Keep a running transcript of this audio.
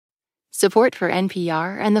Support for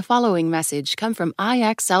NPR and the following message come from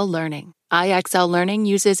IXL Learning. IXL Learning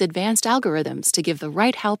uses advanced algorithms to give the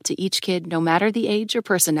right help to each kid no matter the age or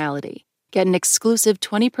personality. Get an exclusive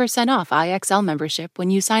 20% off IXL membership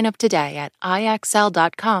when you sign up today at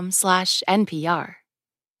IXL.com/NPR.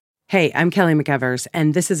 Hey, I'm Kelly McEvers,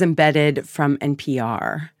 and this is Embedded from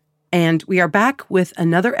NPR. And we are back with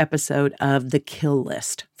another episode of The Kill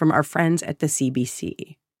List from our friends at the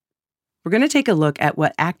CBC. We're going to take a look at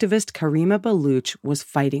what activist Karima Baloch was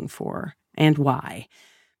fighting for and why,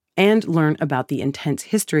 and learn about the intense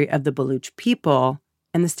history of the Baloch people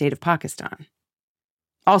and the state of Pakistan.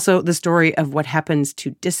 Also, the story of what happens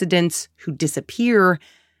to dissidents who disappear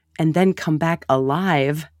and then come back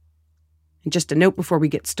alive. And just a note before we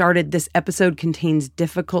get started, this episode contains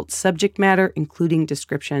difficult subject matter, including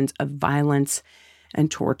descriptions of violence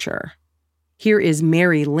and torture. Here is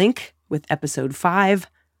Mary Link with episode 5,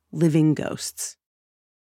 Living Ghosts.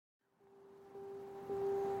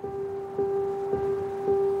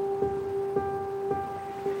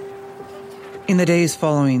 In the days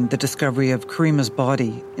following the discovery of Karima's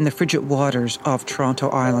body in the frigid waters off Toronto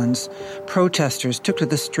Islands, protesters took to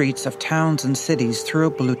the streets of towns and cities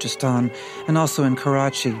throughout Balochistan and also in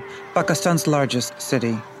Karachi, Pakistan's largest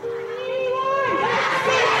city.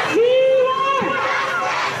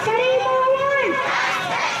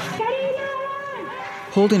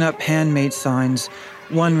 Holding up handmade signs,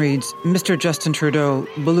 one reads, "Mr. Justin Trudeau,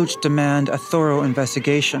 Baloch demand a thorough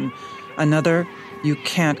investigation." Another, "You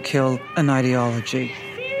can't kill an ideology."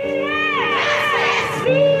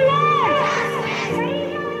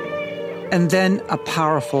 And then a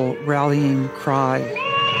powerful rallying cry.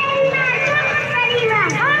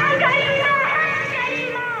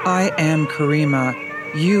 I am Karima.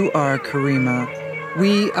 You are Karima.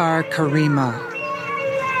 We are Karima.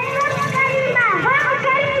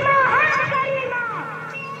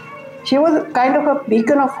 She was kind of a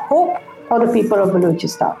beacon of hope for the people of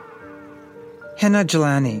Balochistan. Henna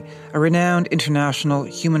Jalani, a renowned international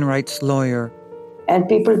human rights lawyer. And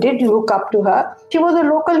people did look up to her. She was a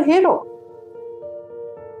local hero.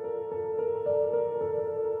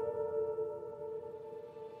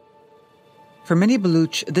 For many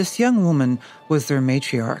Baloch, this young woman was their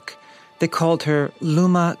matriarch. They called her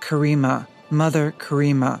Luma Karima, Mother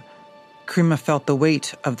Karima. Karima felt the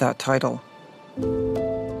weight of that title.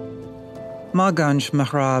 Maganj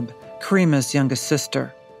Mehrab, Karima's youngest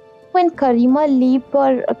sister. When Karima left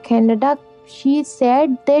for Canada, she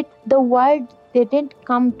said that the world didn't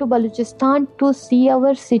come to Balochistan to see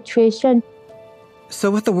our situation.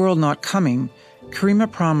 So with the world not coming, Karima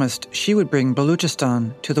promised she would bring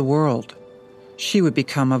Balochistan to the world. She would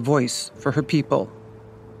become a voice for her people.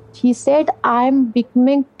 She said, "I'm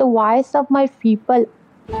becoming the voice of my people."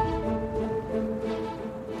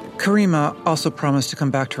 Karima also promised to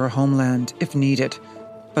come back to her homeland if needed,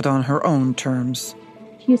 but on her own terms.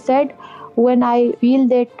 She said, "When I feel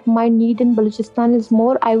that my need in Balochistan is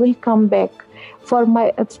more, I will come back for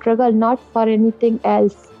my struggle, not for anything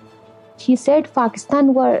else." She said,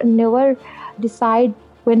 "Pakistan will never decide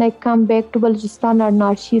when I come back to Balochistan or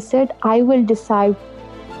not." She said, "I will decide."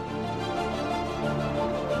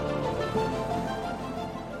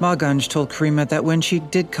 Maganj told Karima that when she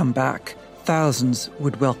did come back, thousands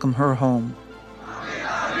would welcome her home.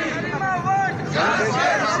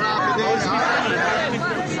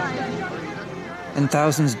 And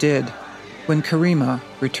thousands did when Karima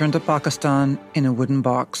returned to Pakistan in a wooden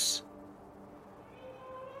box.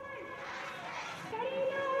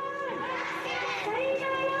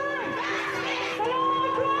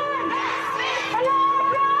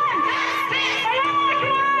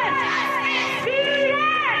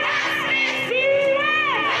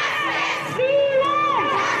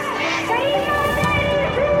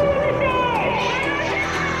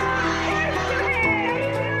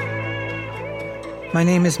 My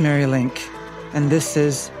name is Mary Link, and this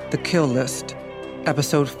is The Kill List,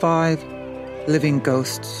 Episode 5, Living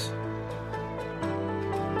Ghosts.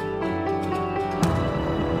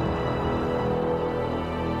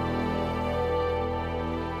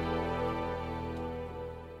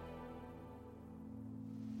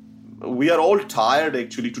 We are all tired,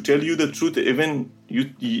 actually, to tell you the truth. Even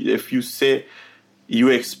if you say you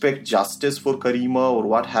expect justice for Karima or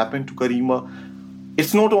what happened to Karima,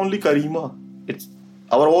 it's not only Karima. It's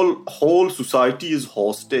our whole society is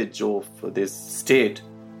hostage of this state.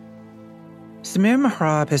 Samir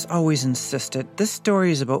Mehrab has always insisted this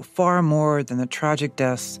story is about far more than the tragic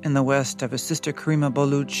deaths in the West of his sister Karima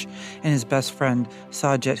Baloch and his best friend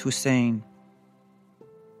Sajid Hussain.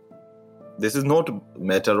 This is not a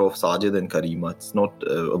matter of Sajid and Karima. It's not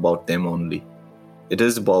about them only. It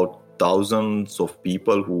is about thousands of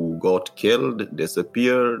people who got killed,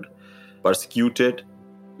 disappeared, persecuted.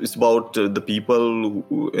 It's about the people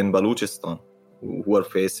in Balochistan who are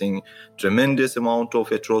facing tremendous amount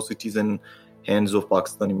of atrocities in hands of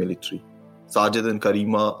Pakistani military. Sajid and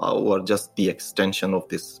Karima are just the extension of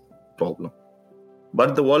this problem.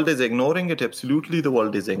 But the world is ignoring it. Absolutely, the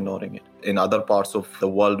world is ignoring it. In other parts of the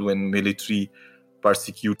world, when military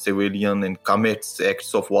persecutes civilian and commits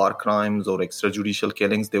acts of war crimes or extrajudicial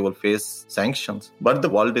killings, they will face sanctions. But the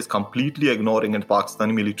world is completely ignoring, and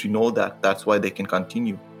Pakistani military know that. That's why they can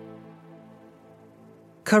continue.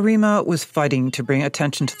 Karima was fighting to bring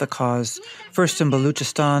attention to the cause, first in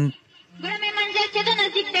Balochistan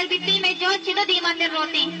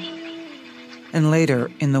and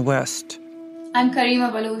later in the West. I'm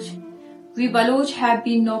Karima Baloch. We Baloch have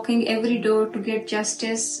been knocking every door to get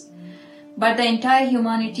justice, but the entire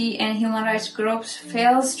humanity and human rights groups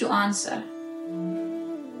fails to answer.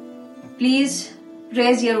 Please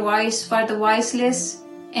raise your voice for the voiceless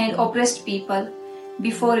and oppressed people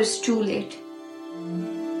before it's too late.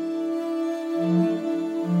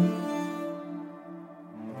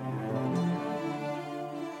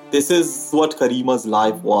 This is what Karima's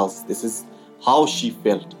life was. This is how she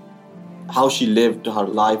felt, how she lived her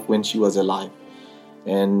life when she was alive.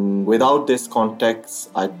 And without this context,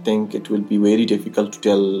 I think it will be very difficult to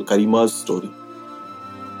tell Karima's story.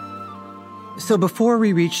 So before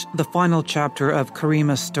we reach the final chapter of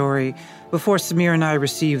Karima's story, before Samir and I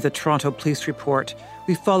receive the Toronto police report,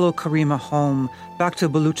 we follow Karima home, back to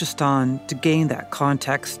Balochistan to gain that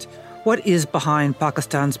context. What is behind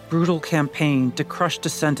Pakistan's brutal campaign to crush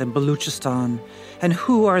dissent in Balochistan? And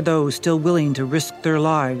who are those still willing to risk their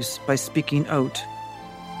lives by speaking out?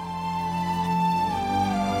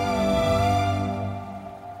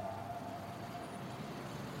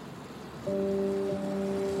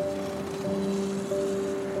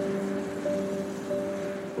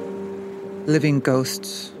 Living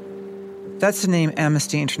ghosts. That's the name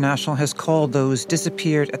Amnesty International has called those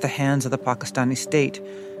disappeared at the hands of the Pakistani state.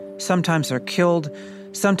 Sometimes they're killed,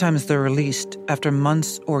 sometimes they're released after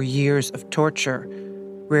months or years of torture.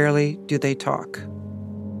 Rarely do they talk.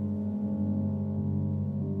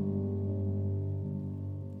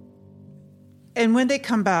 And when they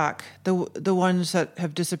come back, the ones that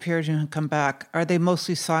have disappeared and come back, are they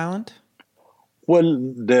mostly silent? Well,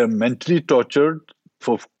 they're mentally tortured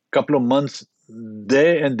for a couple of months.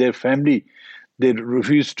 They and their family, they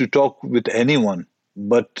refuse to talk with anyone.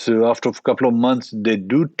 But after a couple of months, they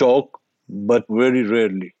do talk, but very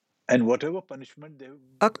rarely. And whatever punishment they...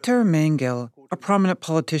 Akhtar Mangil, a prominent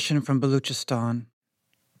politician from Balochistan.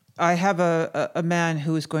 I have a man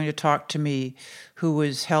who is going to talk to me who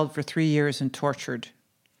was held for 3 years and tortured.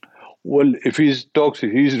 Well, if he talks,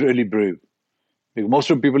 he's really brave. Because most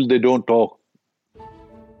of the people, they don't talk.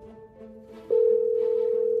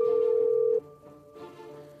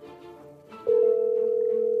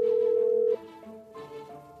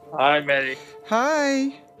 Hi, Mary.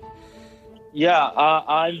 Hi. Yeah,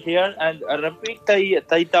 I'm here and repeat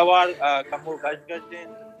Taitawar Kamu Gajgajin.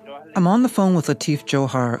 I'm on the phone with Latif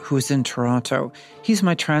Johar, who is in Toronto. He's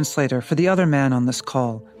my translator for the other man on this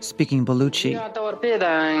call, speaking Baluchi.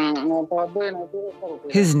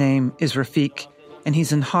 His name is Rafiq, and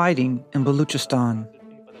he's in hiding in Balochistan.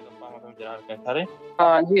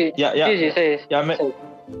 Yeah,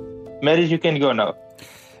 Mary, you can go now.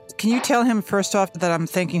 Can you tell him first off that I'm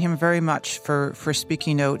thanking him very much for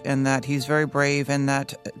speaking out and that he's very brave and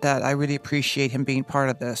that I really appreciate him being part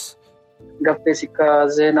of this?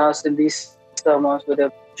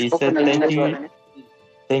 He said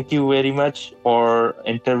thank you very much for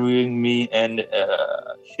interviewing me and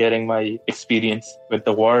sharing my experience with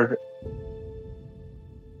the world.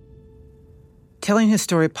 Telling his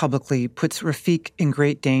story publicly puts Rafiq in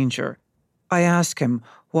great danger. I ask him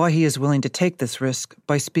why he is willing to take this risk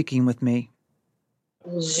by speaking with me.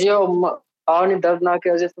 I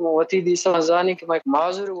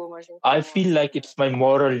feel like it's my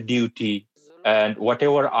moral duty, and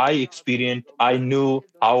whatever I experienced, I knew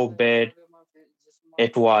how bad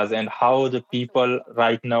it was and how the people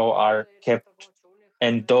right now are kept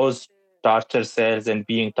in those torture cells and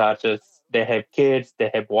being tortured. They have kids, they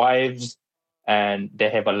have wives, and they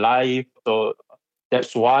have a life. So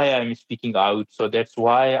that's why I'm speaking out. So that's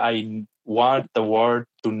why I want the world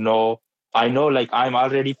to know. I know like I'm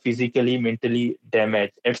already physically, mentally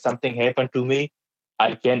damaged. If something happened to me,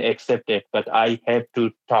 I can accept it, but I have to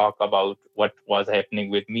talk about what was happening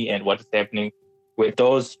with me and what is happening with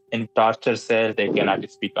those in torture cells. They cannot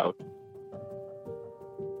speak out.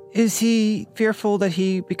 Is he fearful that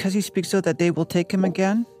because he speaks out, that they will take him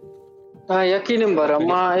again?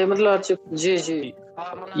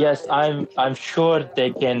 Yes, I'm sure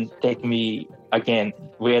they can take me again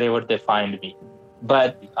wherever they find me.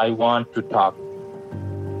 But I want to talk.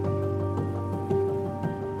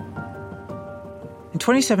 In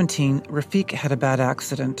 2017, Rafiq had a bad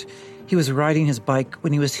accident. He was riding his bike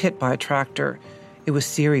when he was hit by a tractor. It was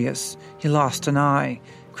serious. He lost an eye,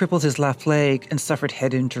 crippled his left leg, and suffered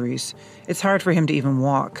head injuries. It's hard for him to even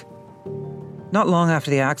walk. Not long after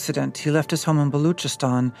the accident, he left his home in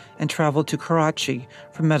Balochistan and traveled to Karachi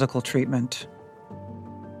for medical treatment.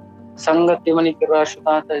 I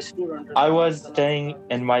was staying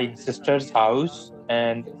in my sister's house,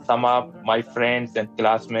 and some of my friends and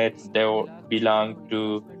classmates, they belong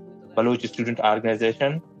to Baloch Student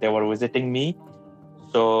Organization. They were visiting me.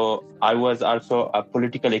 So I was also a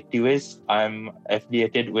political activist. I'm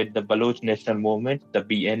affiliated with the Baloch National Movement, the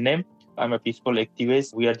BNM. I'm a peaceful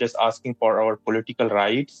activist. We are just asking for our political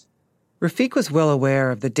rights. Rafiq was well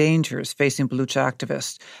aware of the dangers facing Baloch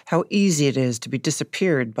activists, how easy it is to be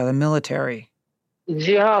disappeared by the military.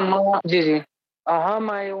 Everyone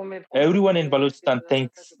in Balochistan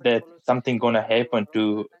thinks that something gonna happen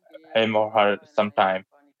to him or her sometime.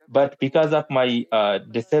 But because of my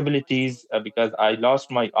disabilities, because I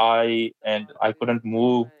lost my eye and I couldn't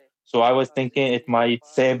move, so I was thinking it might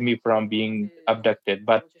save me from being abducted,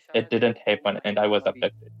 but it didn't happen and I was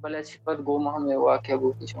abducted.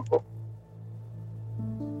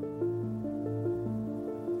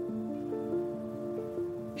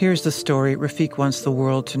 Here's the story Rafiq wants the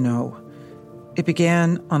world to know. It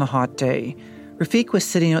began on a hot day. Rafiq was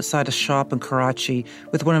sitting outside a shop in Karachi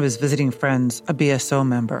with one of his visiting friends, a BSO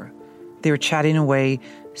member. They were chatting away,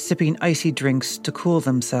 sipping icy drinks to cool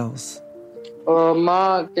themselves. So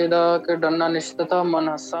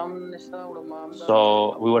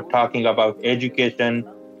we were talking about education.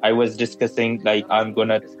 I was discussing I'm going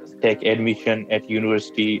to take admission at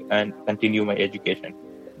university and continue my education.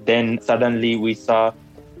 Then suddenly we saw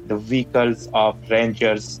the vehicles of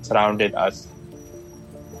rangers surrounded us.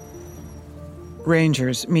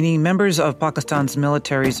 Rangers, meaning members of Pakistan's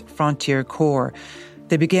military's Frontier Corps.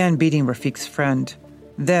 They began beating Rafiq's friend.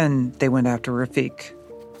 Then they went after Rafiq.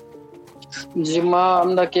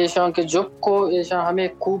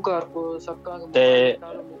 They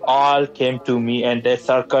all came to me and they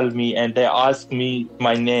circled me and they asked me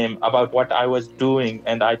my name, about what I was doing.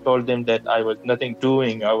 And I told them that I was nothing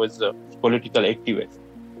doing. I was a political activist.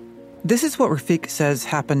 This is what Rafiq says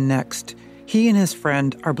happened next. He and his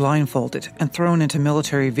friend are blindfolded and thrown into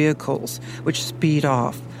military vehicles, which speed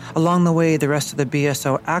off. Along the way, the rest of the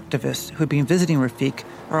BSO activists who had been visiting Rafiq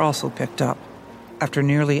are also picked up. After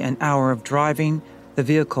nearly an hour of driving, the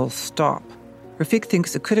vehicles stop. Rafiq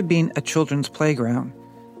thinks it could have been a children's playground.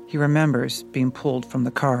 He remembers being pulled from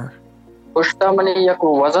the car.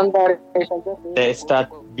 They start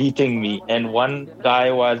beating me, and one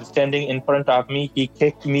guy was standing in front of me. He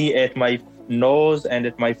kicked me at my nose and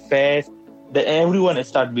at my face. Everyone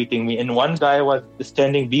started beating me, and one guy was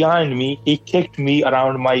standing behind me. He kicked me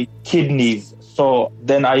around my kidneys. So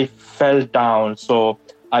then I fell down. So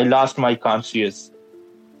I lost my consciousness.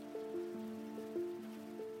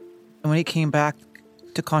 And when he came back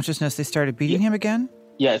to consciousness, they started beating him again?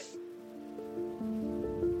 Yes.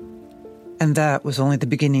 And that was only the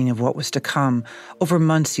beginning of what was to come. Over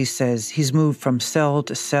months, he says, he's moved from cell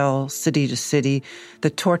to cell, city to city, the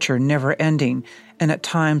torture never ending, and at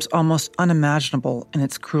times almost unimaginable in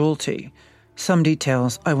its cruelty. Some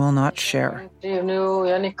details I will not share.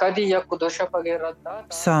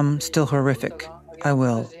 Some still horrific. I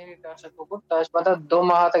will.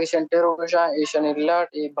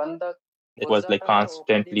 It was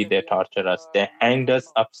constantly they tortured us. They hanged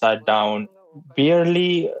us upside down.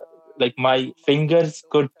 Barely, my fingers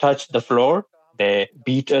could touch the floor. They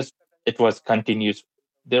beat us. It was continuous.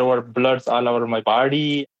 There were bloods all over my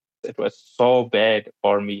body. It was so bad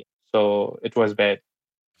for me. So it was bad.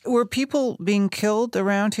 Were people being killed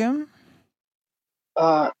around him?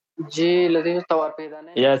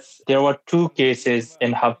 Yes, there were 2 cases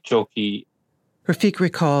in Hapchoki. Rafiq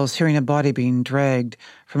recalls hearing a body being dragged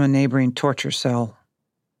from a neighboring torture cell.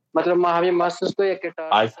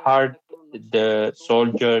 I've heard the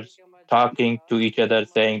soldiers talking to each other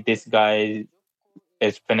saying this guy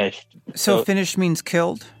is finished. So finished means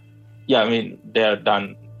killed? Yeah, they're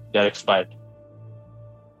done. They're expired.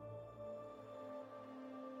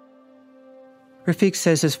 Rafiq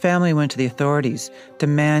says his family went to the authorities,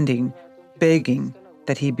 demanding, begging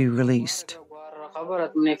that he be released.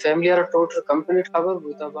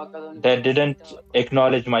 They didn't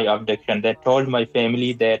acknowledge my abduction. They told my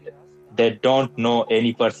family that they don't know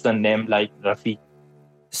any person named Rafiq.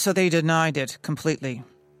 So they denied it completely?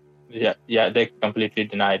 Yeah, they completely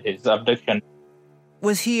denied his abduction.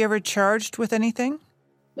 Was he ever charged with anything?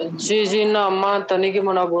 No,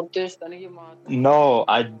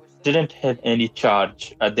 I didn't have any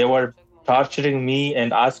charge. They were torturing me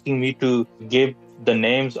and asking me to give the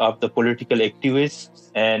names of the political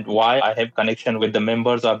activists and why I have connection with the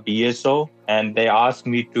members of BSO. And they asked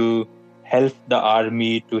me to help the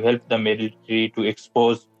army, to help the military, to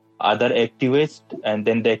expose other activists, and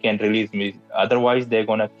then they can release me. Otherwise, they're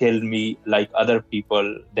going to kill me like other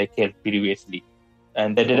people they killed previously.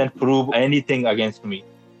 And they didn't prove anything against me.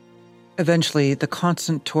 Eventually, the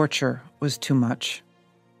constant torture was too much.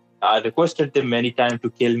 I requested them many times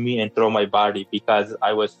to kill me and throw my body because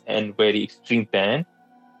I was in very extreme pain.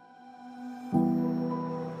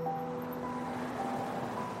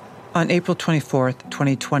 On April 24th,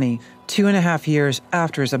 2020, 2.5 years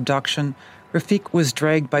after his abduction, Rafiq was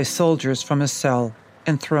dragged by soldiers from his cell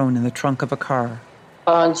and thrown in the trunk of a car.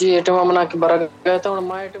 So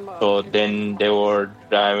then they were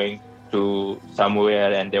driving to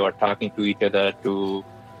somewhere and they were talking to each other to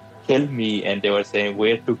kill me, and they were saying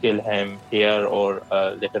where to kill him, here or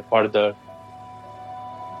a little further.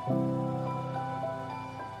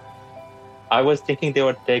 I was thinking they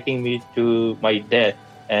were taking me to my death,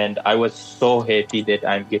 and I was so happy that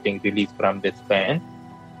I'm getting released from this pain.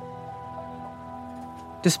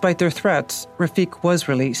 Despite their threats, Rafiq was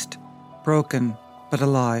released, broken but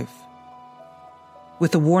alive.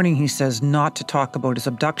 With a warning, he says, not to talk about his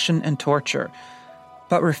abduction and torture.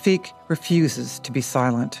 But Rafiq refuses to be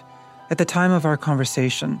silent. At the time of our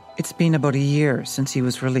conversation, it's been about a year since he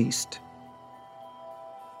was released.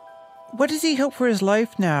 What does he hope for his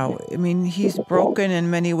life now? I mean, he's broken in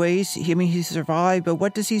many ways. He survived, but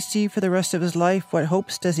what does he see for the rest of his life? What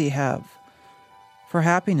hopes does he have for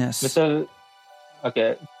happiness?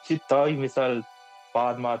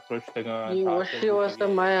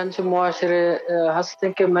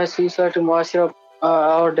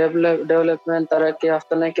 I'm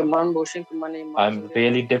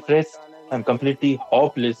really depressed. I'm completely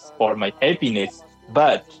hopeless for my happiness.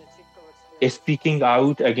 But speaking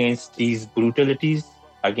out against these brutalities,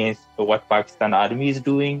 against what Pakistan Army is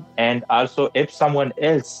doing, and also if someone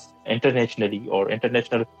else internationally or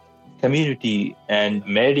international community and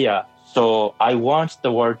media, so I want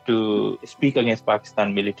the world to speak against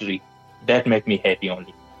Pakistan military. That makes me happy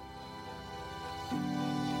only.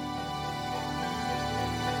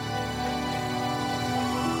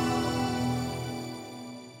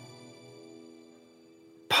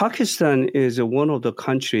 Pakistan is one of the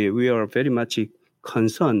countries we are very much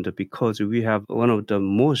concerned because we have one of the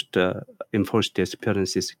most enforced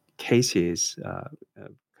disappearances cases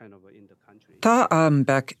in the country. Taha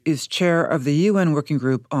Mbek is chair of the UN Working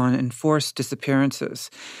Group on Enforced Disappearances.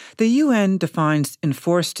 The UN defines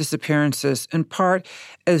enforced disappearances in part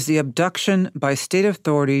as the abduction by state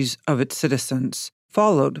authorities of its citizens,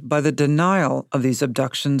 followed by the denial of these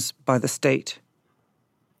abductions by the state.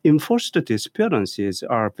 Enforced disappearances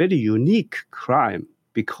are a very unique crime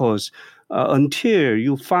because until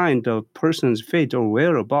you find a person's fate or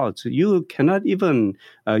whereabouts, you cannot even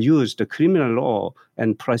use the criminal law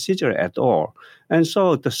and procedure at all. And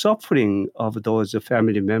so the suffering of those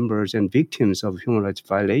family members and victims of human rights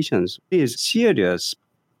violations is serious.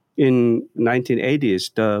 In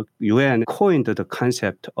 1980s, the UN coined the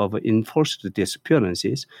concept of enforced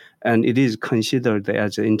disappearances, and it is considered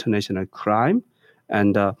as an international crime.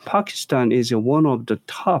 And Pakistan is one of the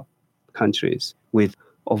top countries with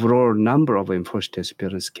overall number of enforced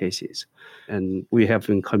disappearance cases. And we have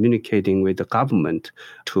been communicating with the government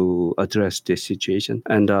to address this situation.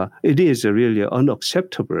 And it is a really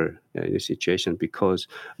unacceptable situation because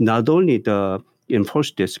not only the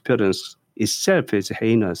enforced disappearance itself is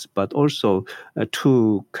heinous, but also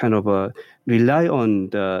to rely on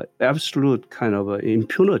the absolute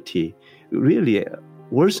impunity really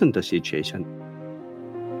worsen the situation.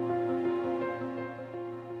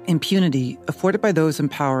 Impunity afforded by those in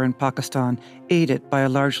power in Pakistan, aided by a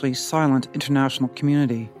largely silent international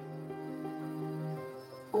community.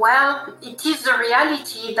 Well, it is the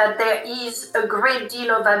reality that there is a great deal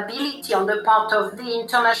of ability on the part of the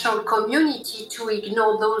international community to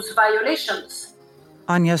ignore those violations.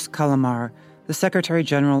 Agnes Kalamar, the Secretary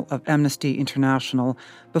General of Amnesty International.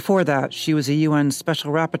 Before that, she was a UN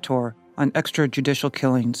Special Rapporteur on extrajudicial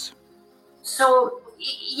killings. So,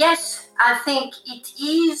 yes, I think it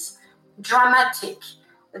is dramatic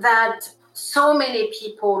that so many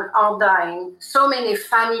people are dying, so many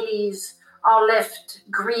families are left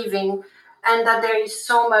grieving, and that there is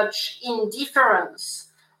so much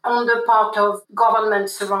indifference on the part of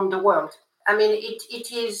governments around the world. I mean,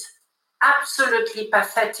 it is absolutely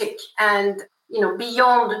pathetic and,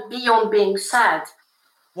 beyond being sad.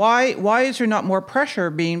 Why is there not more pressure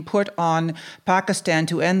being put on Pakistan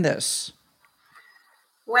to end this?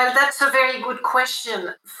 Well, that's a very good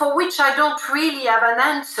question, for which I don't really have an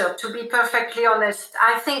answer, to be perfectly honest.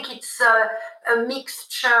 I think it's a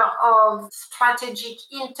mixture of strategic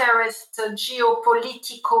interest,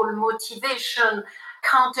 geopolitical motivation,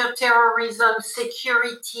 counterterrorism,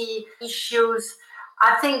 security issues.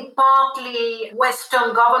 I think partly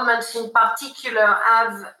Western governments in particular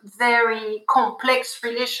have very complex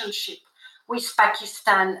relationship with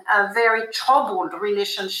Pakistan, a very troubled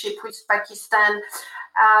relationship with Pakistan.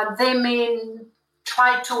 They may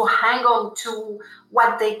try to hang on to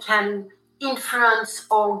what they can influence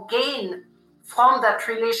or gain from that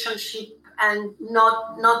relationship and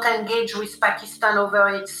not engage with Pakistan over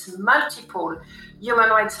its multiple human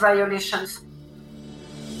rights violations.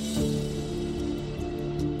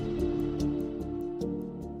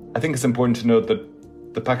 I think it's important to note that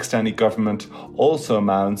the Pakistani government also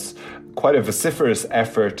mounts quite a vociferous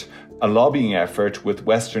effort, a lobbying effort with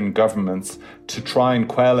Western governments to try and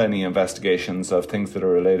quell any investigations of things that are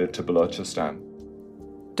related to Balochistan.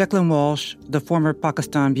 Declan Walsh, the former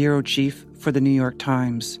Pakistan bureau chief for the New York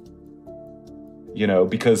Times. You know,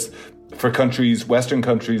 because for countries, Western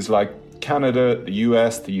countries like Canada, the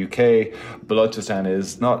US, the UK, Balochistan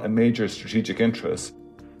is not a major strategic interest.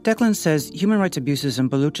 Declan says human rights abuses in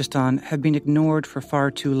Balochistan have been ignored for far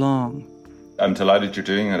too long. I'm delighted you're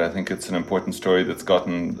doing it. I think it's an important story that's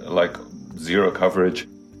gotten, zero coverage.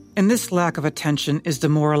 And this lack of attention is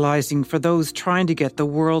demoralizing for those trying to get the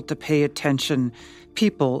world to pay attention,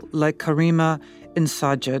 people like Karima and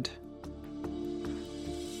Sajid.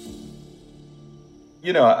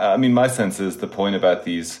 You know, I mean, my sense is the point about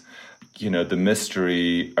these, the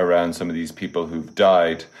mystery around some of these people who've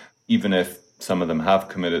died, even if some of them have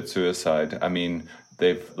committed suicide. I mean,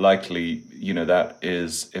 they've likely, that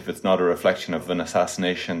is, if it's not a reflection of an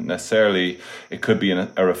assassination necessarily, it could be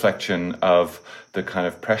a reflection of the kind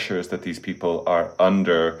of pressures that these people are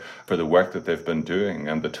under for the work that they've been doing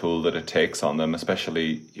and the toll that it takes on them,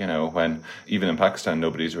 especially, when even in Pakistan,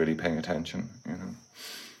 nobody's really paying attention,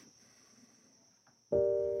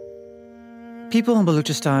 People in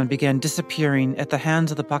Balochistan began disappearing at the hands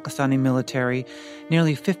of the Pakistani military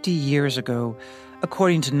nearly 50 years ago.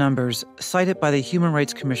 According to numbers cited by the Human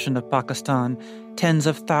Rights Commission of Pakistan, tens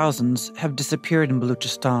of thousands have disappeared in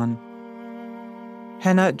Balochistan.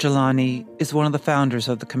 Hannah Jalani is one of the founders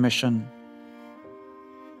of the commission.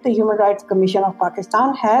 The Human Rights Commission of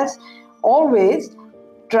Pakistan has always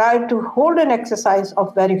tried to hold an exercise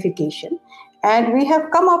of verification. And we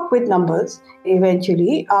have come up with numbers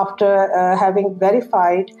eventually after having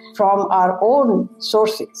verified from our own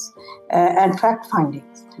sources and fact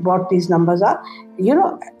findings what these numbers are.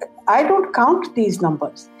 I don't count these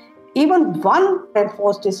numbers. Even one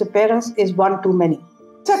enforced disappearance is one too many.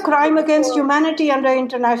 It's a crime against humanity under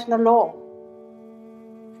international law.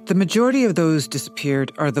 The majority of those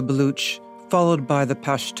disappeared are the Baluch, followed by the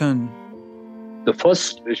Pashtun. The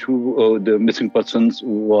first issue, the missing persons,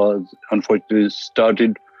 was unfortunately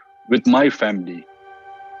started with my family.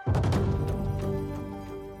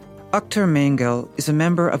 Akhtar Mangal is a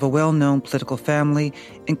member of a well-known political family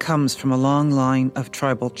and comes from a long line of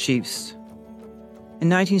tribal chiefs. In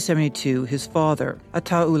 1972, his father,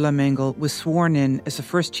 Ataullah Mangal, was sworn in as the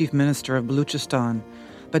first chief minister of Balochistan,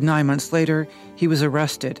 but 9 months later, he was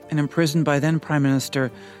arrested and imprisoned by then Prime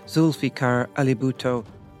Minister Zulfikar Ali Bhutto.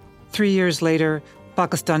 3 years later,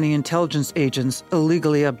 Pakistani intelligence agents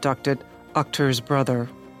illegally abducted Akhtar's brother.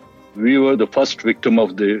 We were the first victim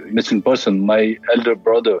of the missing person, my elder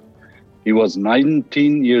brother. He was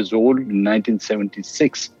 19 years old in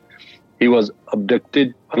 1976. He was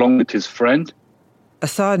abducted along with his friend.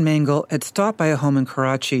 Asad Mangal had stopped by a home in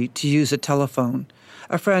Karachi to use a telephone.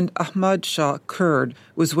 A friend, Ahmad Shah Kurd,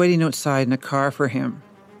 was waiting outside in a car for him.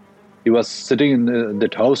 He was sitting in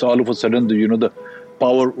that house. All of a sudden, the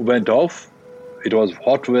power went off. It was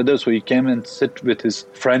hot weather, so he came and sat with his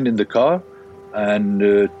friend in the car.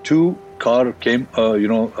 And two cars came,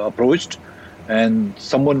 approached, and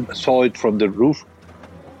someone saw it from the roof.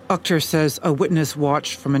 Akhtar says a witness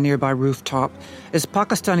watched from a nearby rooftop as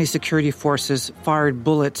Pakistani security forces fired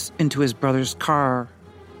bullets into his brother's car.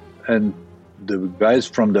 And the guys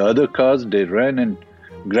from the other cars, they ran and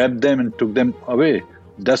grabbed them and took them away.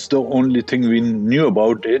 That's the only thing we knew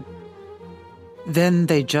about it. Then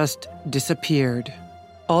they just disappeared.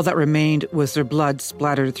 All that remained was their blood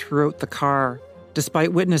splattered throughout the car.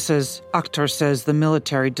 Despite witnesses, Akhtar says the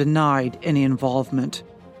military denied any involvement.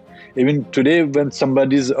 Even today, when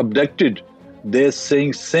somebody is abducted, they're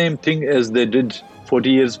saying same thing as they did 40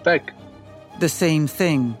 years back. The same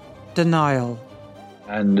thing, denial.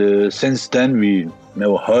 And since then, we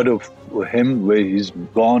never heard of him, where he's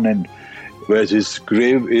gone and where his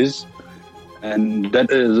grave is. And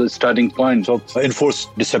that is a starting point of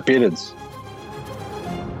enforced disappearance.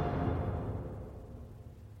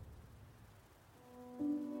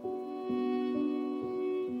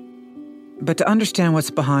 But to understand what's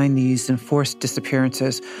behind these enforced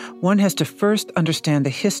disappearances, one has to first understand the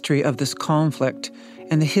history of this conflict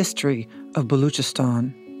and the history of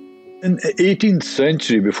Baluchistan. In the 18th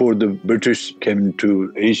century, before the British came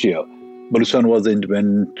to Asia, Baluchistan was an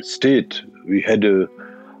independent state. We had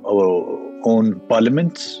our own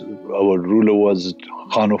parliaments. Our ruler was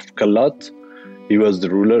Khan of Kalat. He was the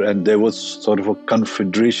ruler, and there was sort of a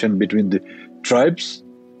confederation between the tribes.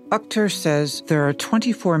 Akhtar says there are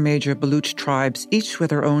 24 major Baluch tribes, each with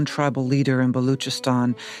their own tribal leader in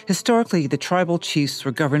Baluchistan. Historically, the tribal chiefs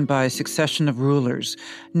were governed by a succession of rulers,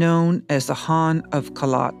 known as the Khan of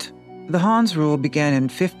Kalat. The Khan's rule began in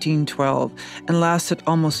 1512 and lasted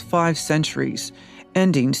almost 5 centuries,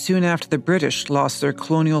 ending soon after the British lost their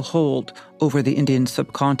colonial hold over the Indian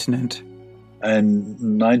subcontinent. And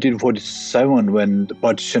 1947, when the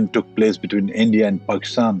partition took place between India and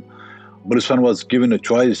Pakistan, Baluchistan was given a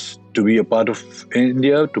choice to be a part of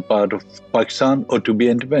India, to part of Pakistan, or to be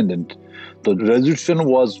independent. The resolution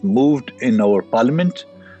was moved in our parliament,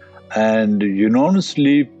 and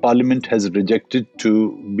unanimously, Parliament has rejected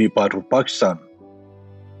to be part of Pakistan.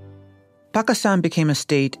 Pakistan became a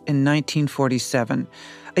state in 1947.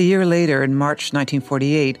 A year later, in March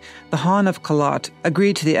 1948, the Khan of Kalat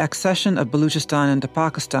agreed to the accession of Baluchistan into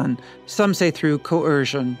Pakistan, some say through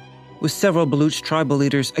coercion, with several Baluch tribal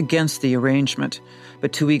leaders against the arrangement.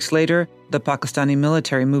 But 2 weeks later, the Pakistani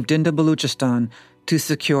military moved into Baluchistan to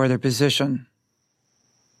secure their position.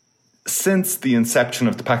 Since the inception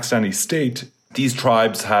of the Pakistani state, these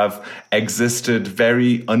tribes have existed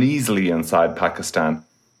very uneasily inside Pakistan.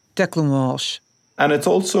 Declan Walsh. And it's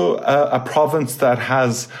also a province that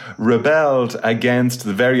has rebelled against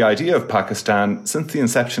the very idea of Pakistan since the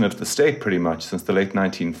inception of the state, pretty much, since the late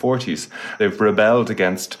 1940s. They've rebelled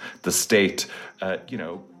against the state,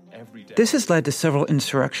 every day. This has led to several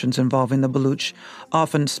insurrections involving the Baluch,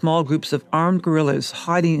 often small groups of armed guerrillas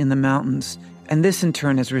hiding in the mountains. And this in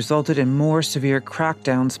turn has resulted in more severe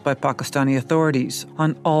crackdowns by Pakistani authorities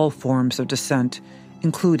on all forms of dissent,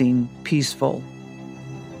 including peaceful.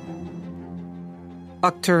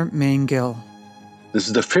 Akhtar Main-Gill. This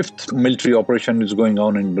is the 5th military operation that's going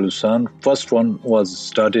on in Baluchistan. First one was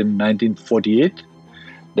started in 1948,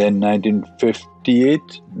 then 1958,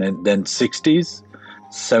 then 60s,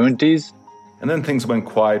 70s. And then things went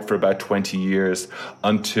quiet for about 20 years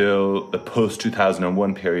until the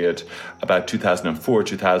post-2001 period, about 2004,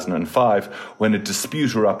 2005, when a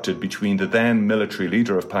dispute erupted between the then military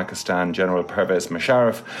leader of Pakistan, General Pervez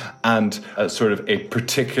Musharraf, and sort of a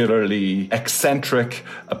particularly eccentric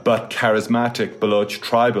but charismatic Baloch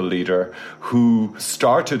tribal leader who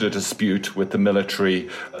started a dispute with the military,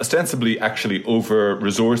 ostensibly actually over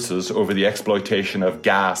resources, over the exploitation of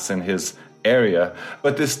gas in his area.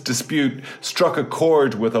 But this dispute struck a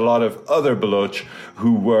chord with a lot of other Baloch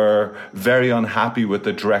who were very unhappy with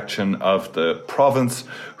the direction of the province,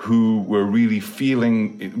 who were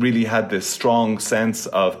really had this strong sense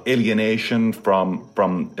of alienation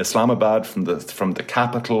from Islamabad, from the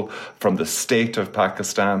capital, from the state of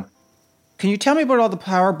Pakistan. Can you tell me about all the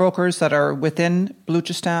power brokers that are within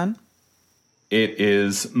Baluchistan? It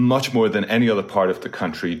is much more than any other part of the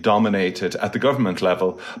country dominated at the government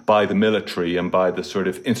level by the military and by the sort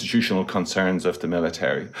of institutional concerns of the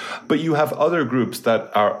military. But you have other groups that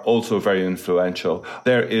are also very influential.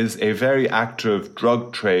 There is a very active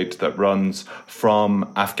drug trade that runs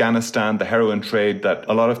from Afghanistan, the heroin trade, that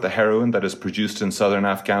a lot of the heroin that is produced in southern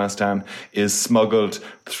Afghanistan is smuggled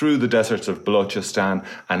through the deserts of Balochistan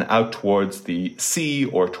and out towards the sea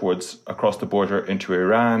or towards across the border into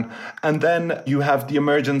Iran. And then you have the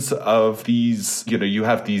emergence of these,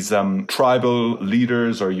 tribal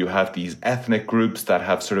leaders, or you have these ethnic groups that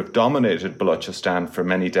have sort of dominated Balochistan for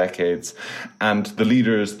many decades. And the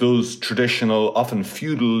leaders, those traditional, often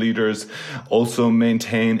feudal leaders, also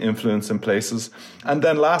maintain influence in places. And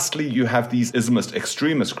then lastly, you have these Islamist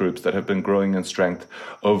extremist groups that have been growing in strength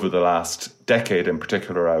over the last decade in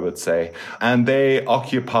particular, I would say. And they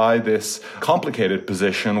occupy this complicated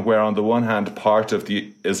position where on the one hand, part of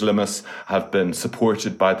the Islamists have been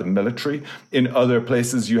supported by the military. In other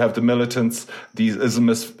places, you have the militants, these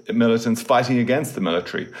Islamist militants fighting against the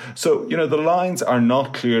military. So, the lines are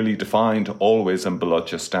not clearly defined always in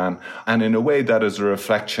Balochistan. And in a way, that is a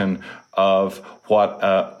reflection of what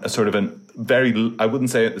a sort of I wouldn't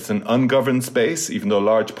say it's an ungoverned space, even though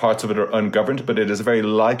large parts of it are ungoverned, but it is a very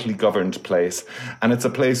lightly governed place. And it's a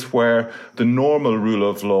place where the normal rule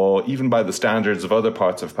of law, even by the standards of other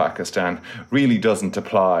parts of Pakistan, really doesn't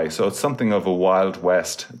apply. So it's something of a Wild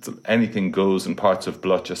West. Anything goes in parts of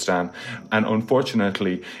Balochistan. And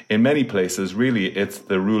unfortunately, in many places, really, it's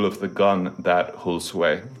the rule of the gun that holds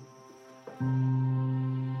sway.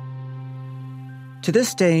 To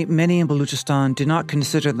this day, many in Balochistan do not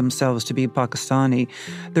consider themselves to be Pakistani,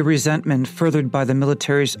 the resentment furthered by the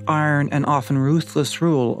military's iron and often ruthless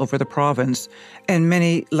rule over the province, and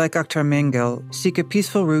many, like Akhtar Mengel, seek a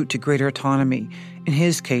peaceful route to greater autonomy, in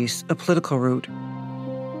his case, a political route.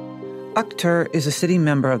 Akhtar is a sitting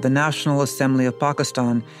member of the National Assembly of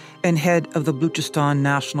Pakistan and head of the Balochistan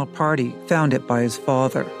National Party, founded by his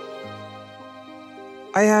father.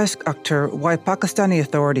 I ask Akhtar why Pakistani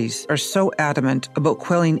authorities are so adamant about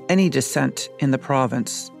quelling any dissent in the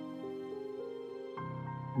province.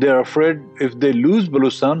 They're afraid if they lose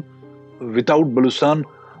Balochistan, without Balochistan,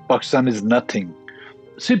 Pakistan is nothing.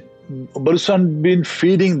 See, Balochistan been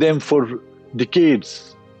feeding them for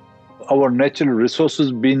decades. Our natural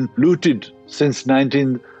resources been looted since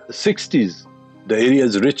 1960s. The area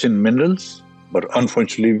is rich in minerals, but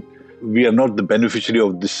unfortunately, we are not the beneficiary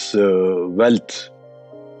of this wealth.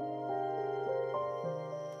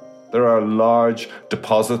 There are large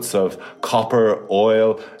deposits of copper,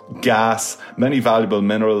 oil, gas, many valuable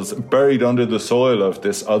minerals buried under the soil of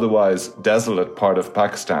this otherwise desolate part of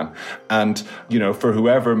Pakistan. And, for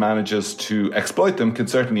whoever manages to exploit them can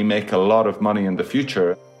certainly make a lot of money in the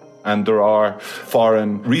future. And there are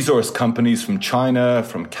foreign resource companies from China,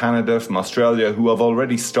 from Canada, from Australia who have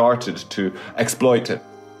already started to exploit it.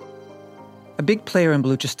 A big player in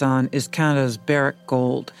Balochistan is Canada's Barrick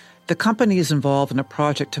Gold. The company is involved in a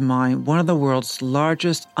project to mine one of the world's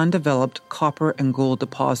largest undeveloped copper and gold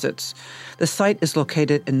deposits. The site is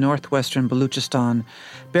located in northwestern Balochistan.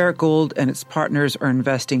 Barrick Gold and its partners are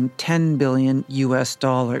investing $10 billion.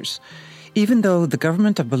 Even though the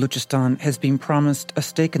government of Balochistan has been promised a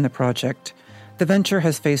stake in the project, the venture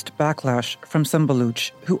has faced backlash from some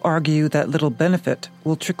Baloch who argue that little benefit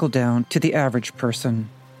will trickle down to the average person.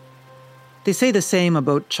 They say the same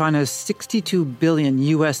about China's $62 billion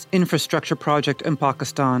U.S. infrastructure project in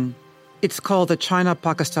Pakistan. It's called the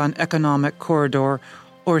China-Pakistan Economic Corridor,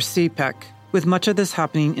 or CPEC. With much of this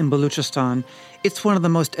happening in Balochistan, it's one of the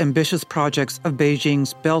most ambitious projects of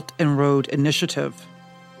Beijing's Belt and Road Initiative.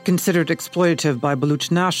 Considered exploitative by Baloch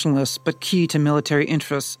nationalists, but key to military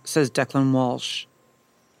interests, says Declan Walsh.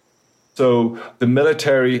 So the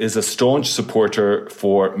military is a staunch supporter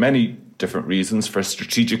for many different reasons, for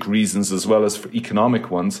strategic reasons as well as for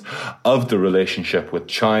economic ones, of the relationship with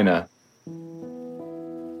China.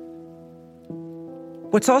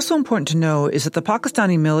 What's also important to know is that the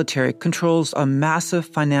Pakistani military controls a massive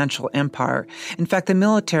financial empire. In fact, the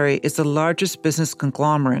military is the largest business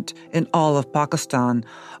conglomerate in all of Pakistan,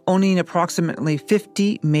 owning approximately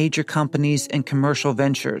 50 major companies and commercial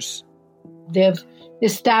ventures. They've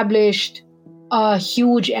established a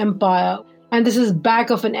huge empire. And this is back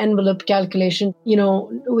of an envelope calculation,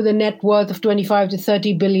 with a net worth of $25 to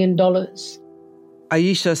 $30 billion.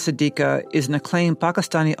 Ayesha Siddiqa is an acclaimed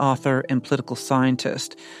Pakistani author and political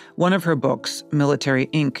scientist. One of her books, Military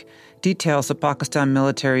Inc., details the Pakistan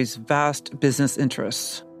military's vast business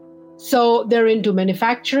interests. So they're into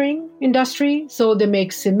manufacturing industry. So they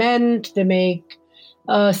make cement, they make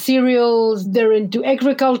cereals, they're into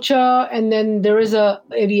agriculture, and then there is a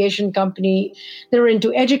aviation company. They're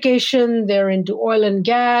into education, they're into oil and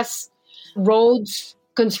gas, roads,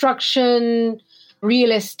 construction,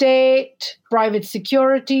 real estate, private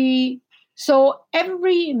security. So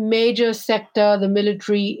every major sector, the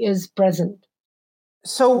military is present.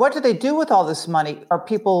 So what do they do with all this money? Are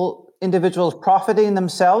individuals profiting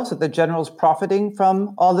themselves? Are the generals profiting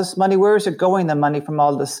from all this money? Where is it going, the money from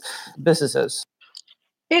all this businesses?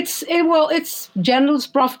 It's generals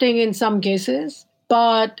profiting in some cases,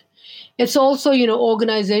 but it's also,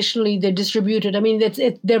 organizationally they're distributed. I mean,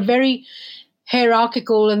 they're very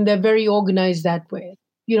hierarchical and they're very organized that way.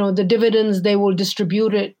 The dividends, they will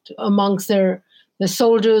distribute it amongst the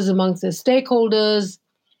soldiers, amongst their stakeholders.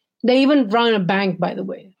 They even run a bank, by the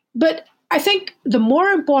way. But I think the more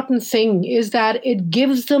important thing is that it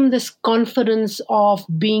gives them this confidence of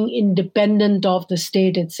being independent of the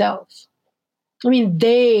state itself. I mean,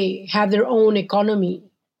 they have their own economy.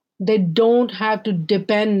 They don't have to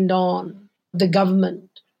depend on the government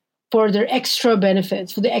for their extra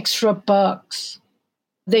benefits, for the extra perks.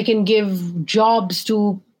 They can give jobs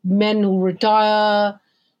to men who retire.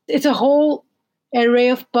 It's a whole array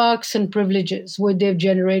of perks and privileges which they've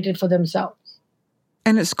generated for themselves.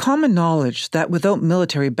 And it's common knowledge that without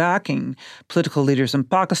military backing, political leaders in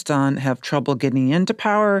Pakistan have trouble getting into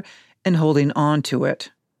power and holding on to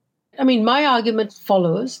it. I mean, my argument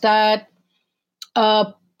follows that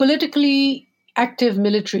a politically active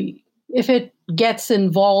military, if it gets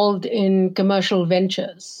involved in commercial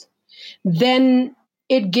ventures, then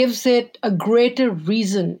it gives it a greater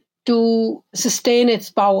reason to sustain its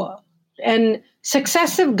power. And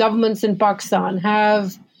successive governments in Pakistan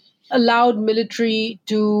have allowed military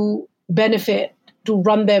to benefit, to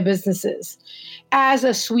run their businesses as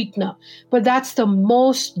a sweetener. But that's the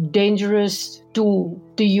most dangerous tool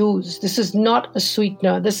to use. This is not a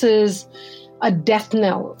sweetener. This is a death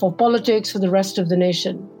knell for politics, for the rest of the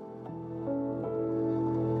nation.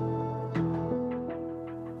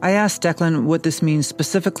 I asked Declan what this means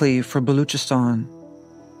specifically for Baluchistan.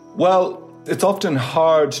 Well, it's often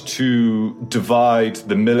hard to divide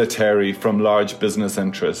the military from large business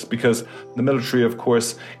interests because the military, of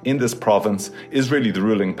course, in this province is really the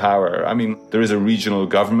ruling power. I mean, there is a regional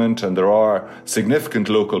government and there are significant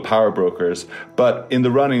local power brokers, but in the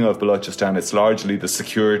running of Balochistan, it's largely the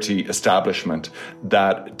security establishment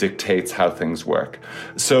that dictates how things work.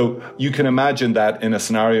 So you can imagine that in a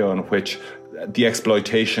scenario in which the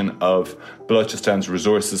exploitation of Balochistan's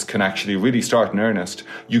resources can actually really start in earnest,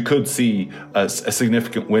 you could see a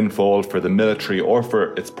significant windfall for the military or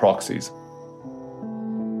for its proxies.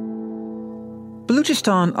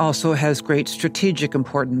 Balochistan also has great strategic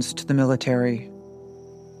importance to the military.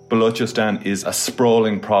 Balochistan is a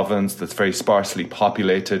sprawling province that's very sparsely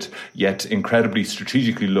populated, yet incredibly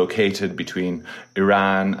strategically located between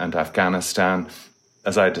Iran and Afghanistan.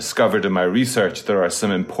 As I discovered in my research, there are some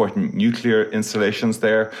important nuclear installations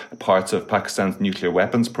there, parts of Pakistan's nuclear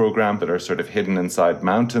weapons program that are sort of hidden inside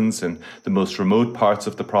mountains in the most remote parts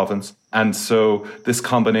of the province. And so this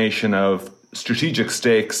combination of strategic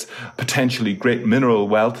stakes, potentially great mineral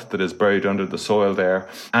wealth that is buried under the soil there,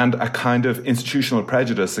 and a kind of institutional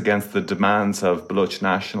prejudice against the demands of Baloch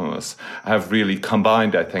nationalists have really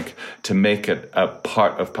combined, I think, to make it a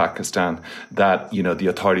part of Pakistan that, you know, the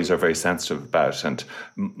authorities are very sensitive about. And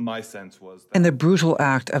my sense was that... And the brutal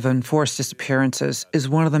act of enforced disappearances is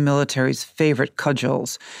one of the military's favorite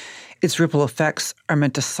cudgels. Its ripple effects are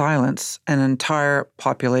meant to silence an entire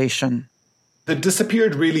population. The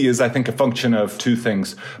disappeared really is, I think, a function of two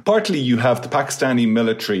things. Partly you have the Pakistani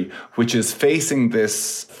military, which is facing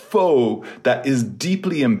this foe that is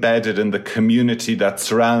deeply embedded in the community that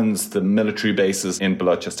surrounds the military bases in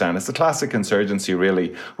Balochistan. It's a classic insurgency,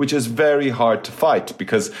 really, which is very hard to fight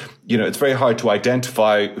because, you know, it's very hard to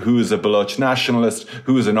identify who is a Baloch nationalist,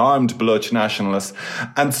 who is an armed Baloch nationalist.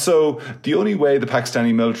 And so the only way the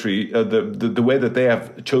Pakistani military, the way that they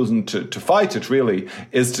have chosen to fight it, really,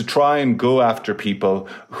 is to try and go after people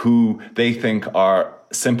who they think are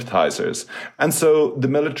sympathizers. And so the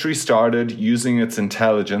military started using its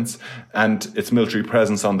intelligence and its military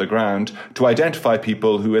presence on the ground to identify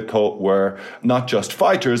people who it thought were not just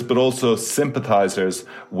fighters, but also sympathizers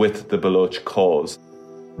with the Baloch cause.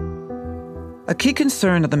 A key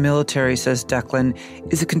concern of the military, says Declan,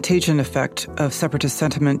 is the contagion effect of separatist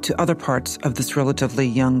sentiment to other parts of this relatively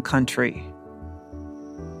young country.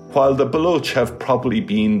 While the Baloch have probably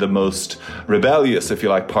been the most rebellious, if you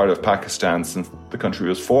like, part of Pakistan since the country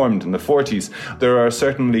was formed in the 40s, there are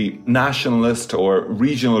certainly nationalist or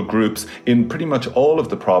regional groups in pretty much all of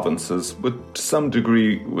the provinces, with some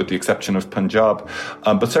degree, with the exception of Punjab,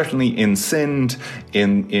 but certainly in Sindh,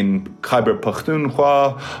 in Khyber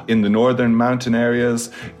Pakhtunkhwa, in the northern mountain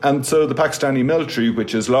areas. And so the Pakistani military,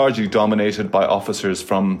 which is largely dominated by officers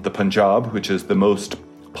from the Punjab, which is the most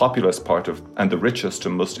populous part of and the richest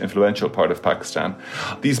and most influential part of Pakistan.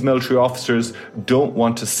 These military officers don't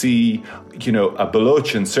want to see, you know, a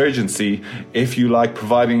Baloch insurgency, if you like,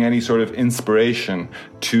 providing any sort of inspiration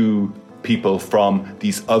to people from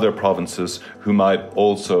these other provinces who might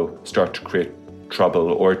also start to create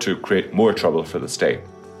trouble or to create more trouble for the state.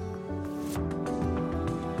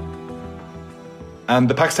 And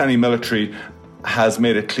the Pakistani military has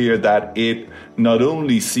made it clear that it not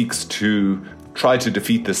only seeks to try to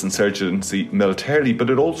defeat this insurgency militarily, but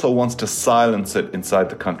it also wants to silence it inside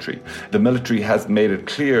the country. The military has made it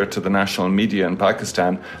clear to the national media in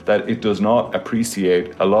Pakistan that it does not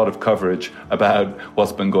appreciate a lot of coverage about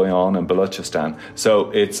what's been going on in Balochistan. So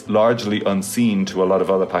it's largely unseen to a lot of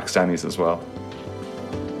other Pakistanis as well.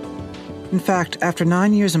 In fact, after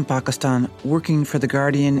 9 years in Pakistan, working for The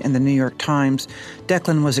Guardian and The New York Times,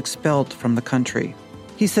 Declan was expelled from the country.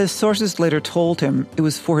 He says sources later told him it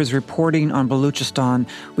was for his reporting on Balochistan,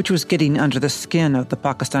 which was getting under the skin of the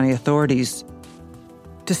Pakistani authorities.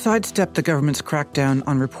 To sidestep the government's crackdown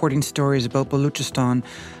on reporting stories about Baluchistan,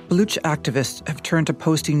 Baluch activists have turned to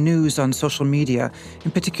posting news on social media,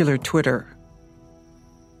 in particular Twitter.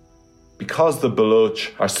 Because the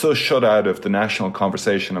Baloch are so shut out of the national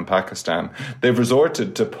conversation in Pakistan, they've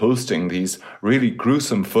resorted to posting these really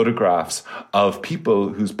gruesome photographs of people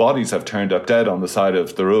whose bodies have turned up dead on the side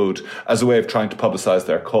of the road as a way of trying to publicize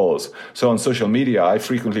their cause. So on social media, I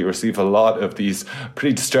frequently receive a lot of these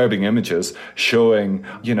pretty disturbing images showing,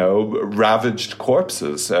 ravaged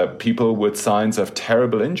corpses, people with signs of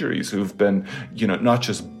terrible injuries who've been, not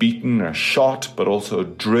just beaten or shot, but also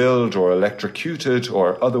drilled or electrocuted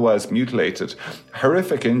or otherwise mutilated.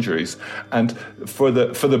 Horrific injuries. And for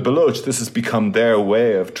the Baloch, this has become their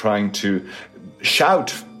way of trying to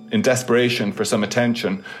shout in desperation for some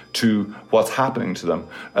attention to what's happening to them.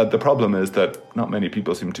 The problem is that not many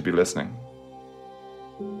people seem to be listening.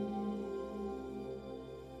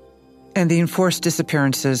 And the enforced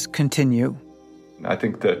disappearances continue. I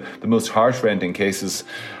think the most heartrending cases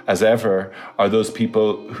as ever are those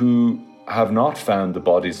people who have not found the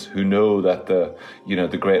bodies, who know that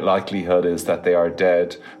the great likelihood is that they are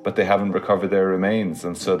dead, but they haven't recovered their remains.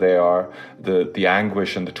 And so they are, the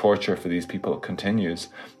anguish and the torture for these people continues.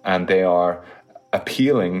 And they are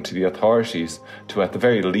appealing to the authorities to, at the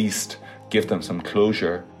very least, give them some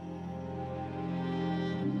closure.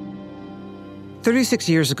 36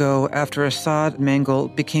 years ago, after Asad Mangal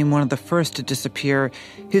became one of the first to disappear,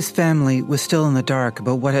 his family was still in the dark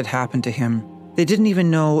about what had happened to him. They didn't even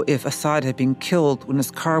know if Asad had been killed when his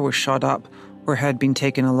car was shot up or had been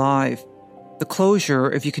taken alive. The closure,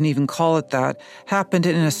 if you can even call it that, happened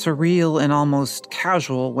in a surreal and almost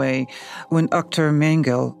casual way when Akhtar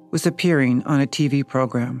Mangal was appearing on a TV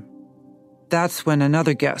program. That's when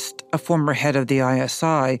another guest, a former head of the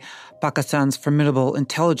ISI, Pakistan's formidable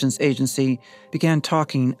intelligence agency, began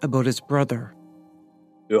talking about his brother.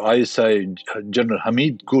 The ISI General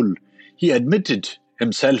Hamid Gul, he admitted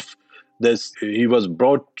himself that he was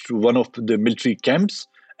brought to one of the military camps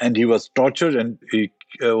and he was tortured and he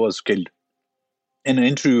was killed in an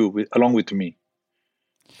interview along with me.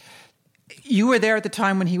 You were there at the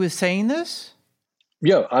time when he was saying this?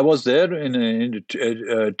 Yeah, I was there in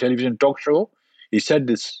a television talk show. He said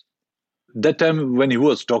this. That time when he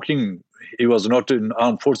was talking, he was not in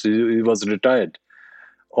armed forces, he was retired.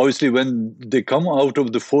 Obviously, when they come out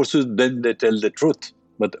of the forces, then they tell the truth.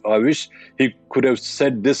 But I wish he could have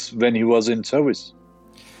said this when he was in service.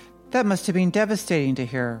 That must have been devastating to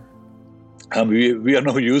hear. We are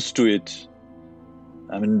now used to it.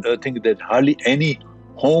 I think that hardly any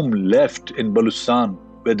home left in Baluchistan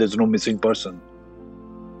where there's no missing person.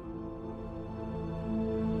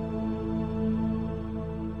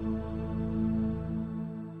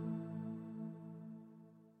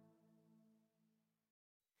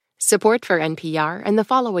 Support for NPR and the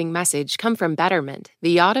following message come from Betterment,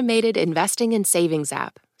 the automated investing and savings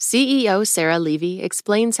app. CEO Sarah Levy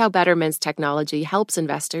explains how Betterment's technology helps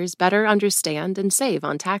investors better understand and save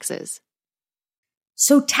on taxes.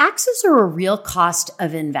 So taxes are a real cost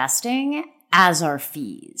of investing, as are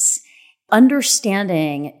fees.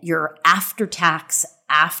 Understanding your after-tax,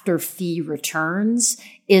 after-fee returns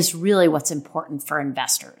is really what's important for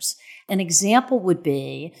investors. An example would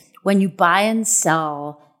be when you buy and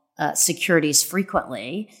sell securities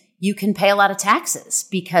frequently, you can pay a lot of taxes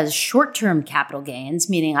because short-term capital gains,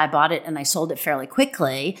 meaning I bought it and I sold it fairly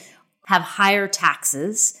quickly, have higher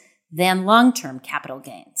taxes than long-term capital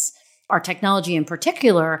gains. Our technology in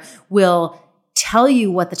particular will tell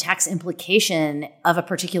you what the tax implication of a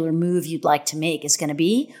particular move you'd like to make is going to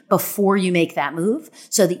be before you make that move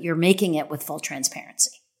so that you're making it with full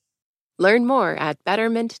transparency. Learn more at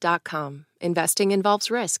Betterment.com. Investing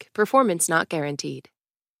involves risk. Performance not guaranteed.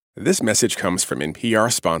 This message comes from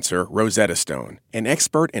NPR sponsor Rosetta Stone, an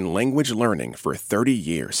expert in language learning for 30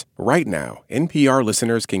 years. Right now, NPR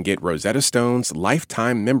listeners can get Rosetta Stone's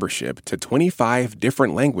lifetime membership to 25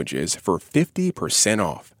 different languages for 50%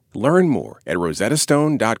 off. Learn more at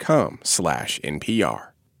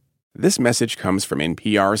rosettastone.com/NPR. This message comes from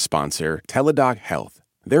NPR sponsor Teladoc Health.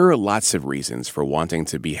 There are lots of reasons for wanting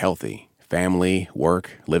to be healthy. Family,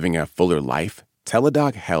 work, living a fuller life.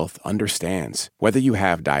 Teladoc Health understands. Whether you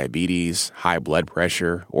have diabetes, high blood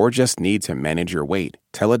pressure, or just need to manage your weight,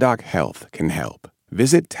 Teladoc Health can help.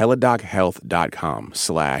 Visit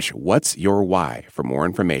teladochealth.com/whatsyourwhy for more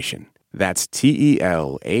information. That's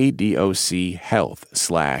TELADOC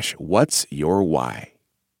health/whatsyourwhy.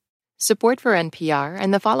 Support for NPR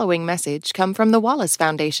and the following message come from the Wallace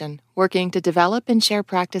Foundation, working to develop and share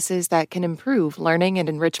practices that can improve learning and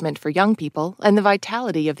enrichment for young people and the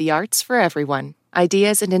vitality of the arts for everyone.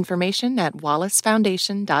 Ideas and information at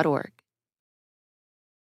wallacefoundation.org.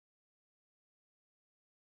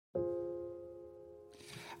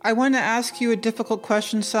 I want to ask you a difficult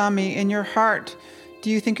question, Sami. In your heart, do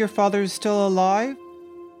you think your father is still alive?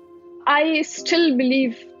 I still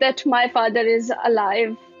believe that my father is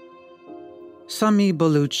alive. Sami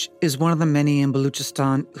Baluch is one of the many in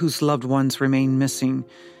Baluchistan whose loved ones remain missing.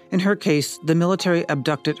 In her case, the military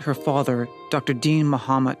abducted her father, Dr. Deen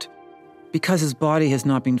Mohammed. Because his body has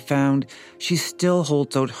not been found, she still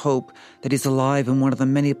holds out hope that he's alive in one of the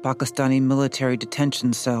many Pakistani military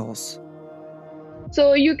detention cells.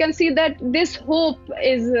 So you can see that this hope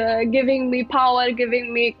is giving me power,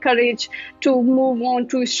 giving me courage to move on,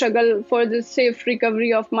 to struggle for the safe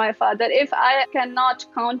recovery of my father. If I cannot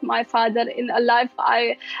count my father in alive,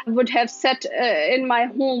 I would have sat in my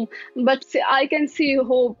home. But I can see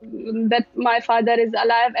hope that my father is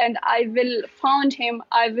alive and I will find him.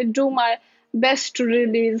 I will do my best to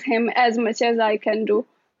release him as much as I can do.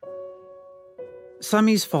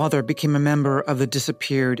 Sami's father became a member of the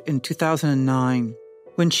Disappeared in 2009.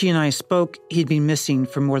 When she and I spoke, he'd been missing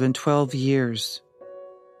for more than 12 years.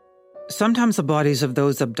 Sometimes the bodies of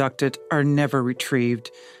those abducted are never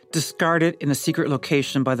retrieved, discarded in a secret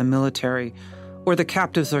location by the military, or the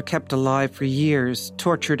captives are kept alive for years,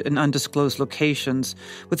 tortured in undisclosed locations,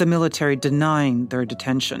 with the military denying their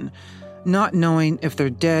detention. Not knowing if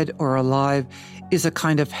they're dead or alive is a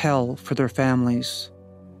kind of hell for their families.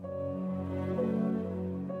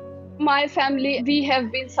 My family, we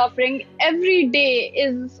have been suffering. Every day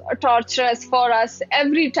is torturous for us.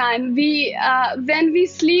 Every time when we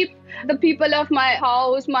sleep, the people of my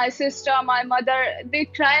house, my sister, my mother, they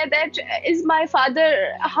cry that, is my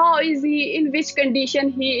father, how is he, in which condition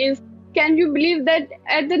he is? Can you believe that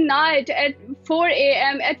at the night, at 4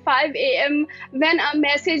 a.m., at 5 a.m., when a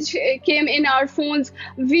message came in our phones,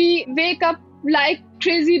 we wake up like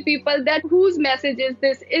crazy people that whose message is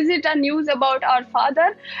this? Is it a news about our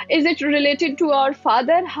father? Is it related to our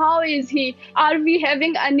father? How is he? Are we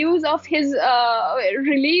having a news of his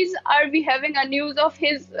release? Are we having a news of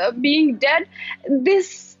his being dead?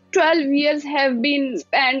 This 12 years have been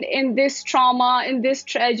spent in this trauma, in this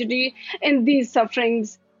tragedy, in these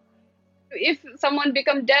sufferings. If someone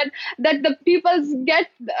becomes dead, that the people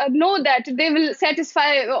know that they will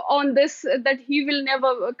satisfy on this, that he will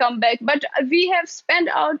never come back. But we have spent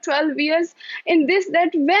our 12 years in this,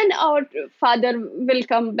 that when our father will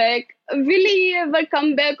come back, will he ever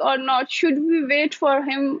come back or not? Should we wait for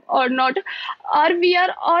him or not? Are we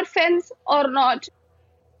orphans or not?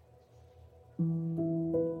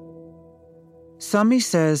 Sami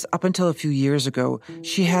says up until a few years ago,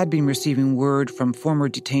 she had been receiving word from former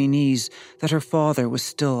detainees that her father was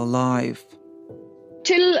still alive.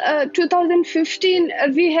 Till 2015,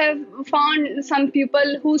 we have found some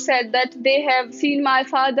people who said that they have seen my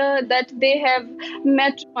father, that they have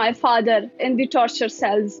met my father in the torture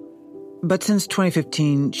cells. But since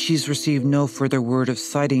 2015, she's received no further word of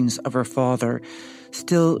sightings of her father.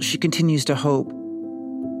 Still, she continues to hope.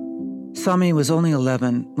 Sami was only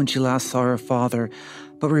 11 when she last saw her father,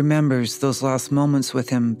 but remembers those last moments with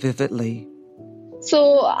him vividly.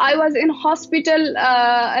 So I was in hospital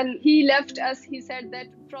and he left us. He said that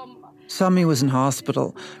Sami was in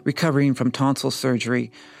hospital, recovering from tonsil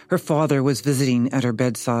surgery. Her father was visiting at her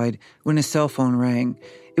bedside when his cell phone rang.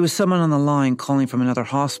 It was someone on the line calling from another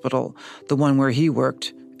hospital, the one where he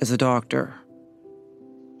worked as a doctor.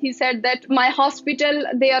 He said that my hospital,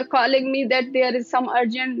 they are calling me that there is some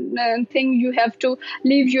urgent thing. You have to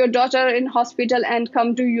leave your daughter in hospital and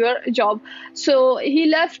come to your job. So he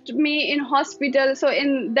left me in hospital. So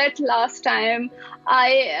in that last time,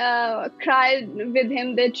 I cried with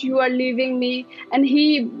him that you are leaving me. And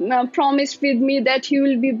he promised with me that he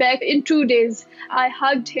will be back in 2 days. I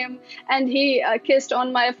hugged him and he kissed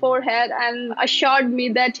on my forehead and assured me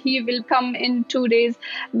that he will come in 2 days.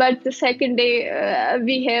 But the second day,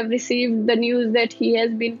 we have received the news that he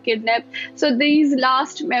has been kidnapped. So these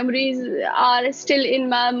last memories are still in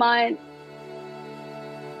my mind.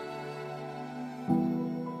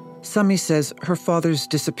 Sami says her father's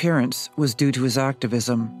disappearance was due to his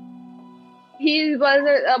activism. He was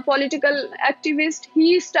a political activist.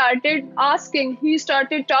 He started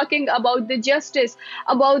talking about the justice,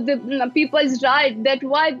 about the people's right, that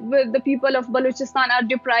why the people of Balochistan are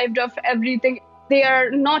deprived of everything. They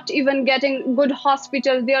are not even getting good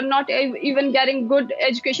hospitals. They are not even getting good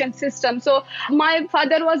education system. So my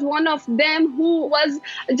father was one of them who was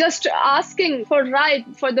just asking for right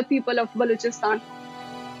for the people of Balochistan.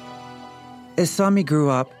 As Sami grew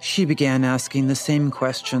up, she began asking the same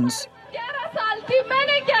questions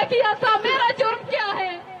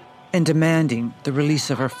and demanding the release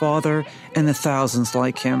of her father and the thousands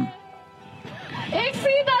like him.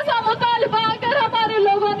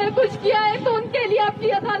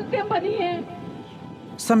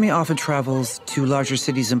 Sami often travels to larger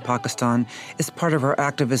cities in Pakistan as part of her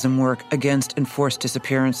activism work against enforced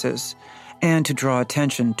disappearances and to draw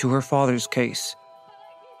attention to her father's case.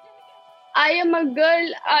 I am a girl.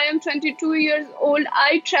 I am 22 years old.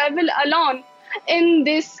 I travel alone in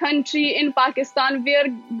this country, in Pakistan, where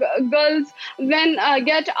girls, when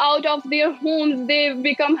get out of their homes, they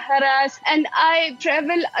become harassed. And I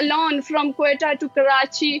travel alone from Quetta to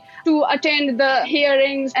Karachi to attend the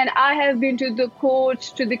hearings. And I have been to the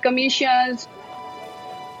courts, to the commissions.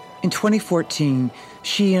 In 2014,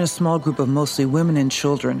 she and a small group of mostly women and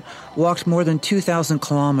children walked more than 2,000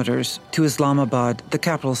 kilometers to Islamabad, the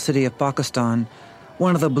capital city of Pakistan,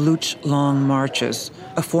 one of the Baluch Long Marches,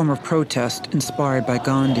 a form of protest inspired by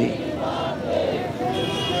Gandhi.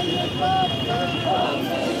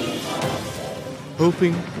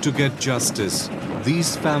 Hoping to get justice,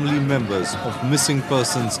 these family members of missing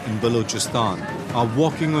persons in Balochistan are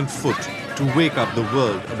walking on foot to wake up the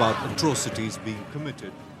world about atrocities being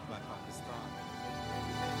committed.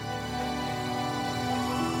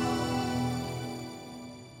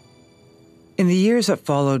 In the years that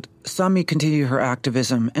followed, Sami continued her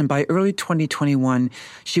activism, and by early 2021,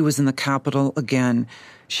 she was in the capital again.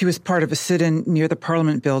 She was part of a sit-in near the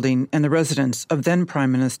Parliament building and the residence of then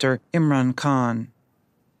Prime Minister Imran Khan.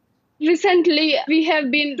 Recently, we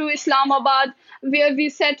have been to Islamabad, where we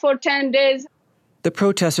sat for 10 days. The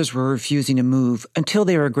protesters were refusing to move until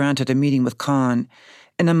they were granted a meeting with Khan.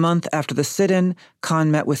 And a month after the sit-in,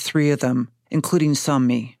 Khan met with 3 of them, including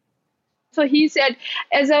Sami. So he said,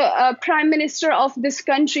 as a prime minister of this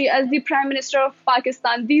country, as the prime minister of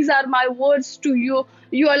Pakistan, these are my words to you.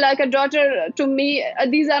 You are like a daughter to me.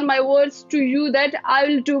 These are my words to you that I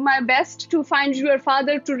will do my best to find your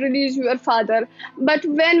father, to release your father. But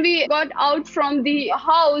when we got out from the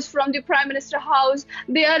house, from the prime minister house,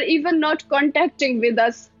 they are even not contacting with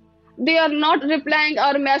us. They are not replying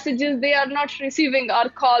our messages. They are not receiving our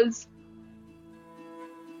calls.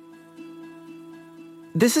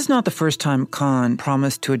 This is not the first time Khan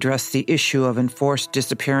promised to address the issue of enforced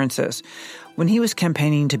disappearances. When he was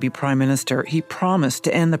campaigning to be prime minister, he promised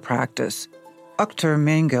to end the practice. Akhtar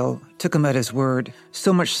Mangal took him at his word,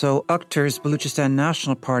 so much so Akhtar's Baluchistan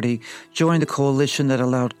National Party joined the coalition that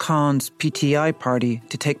allowed Khan's PTI party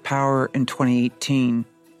to take power in 2018.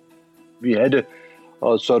 We had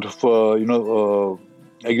a sort of,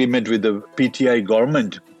 agreement with the PTI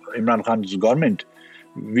government, Imran Khan's government.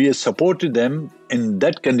 We supported them in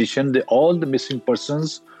that condition that all the missing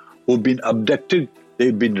persons who've been abducted,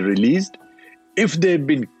 they've been released. If they've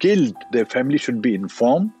been killed, their family should be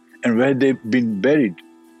informed and where they've been buried.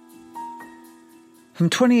 From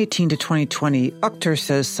 2018 to 2020, Akhtar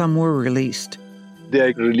says some were released.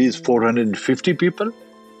 They released 450 people.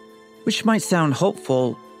 Which might sound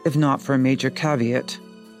hopeful, if not for a major caveat.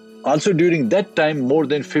 Also during that time, more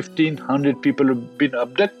than 1,500 people have been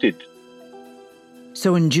abducted.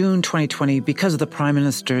 So in June 2020, because of the Prime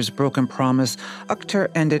Minister's broken promise, Akhtar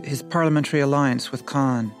ended his parliamentary alliance with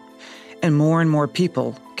Khan. And more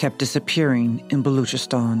people kept disappearing in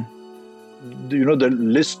Balochistan. The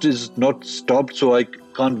list is not stopped, so I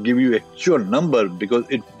can't give you actual number because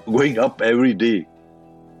it's going up every day.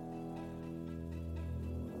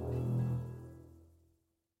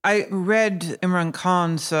 I read Imran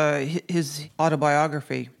Khan's his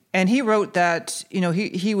autobiography, and he wrote that,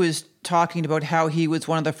 he was talking about how he was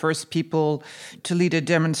one of the first people to lead a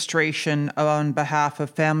demonstration on behalf of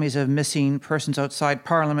families of missing persons outside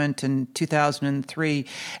Parliament in 2003.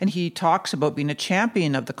 And he talks about being a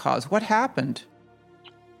champion of the cause. What happened?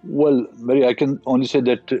 Well, Mary, I can only say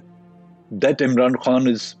that Imran Khan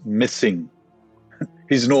is missing.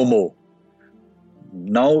 He's no more.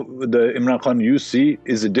 Now the Imran Khan you see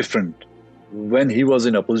is different. When he was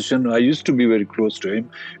in opposition, I used to be very close to him.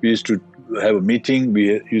 We used to have a meeting,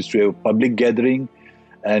 we used to have a public gathering,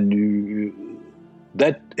 and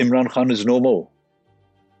that Imran Khan is no more.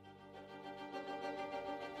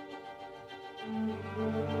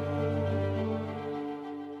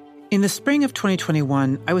 In the spring of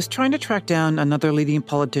 2021, I was trying to track down another leading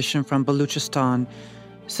politician from Balochistan,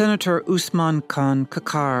 Senator Usman Khan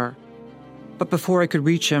Kakar. But before I could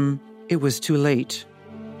reach him, it was too late.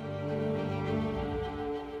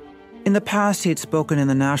 In the past, he had spoken in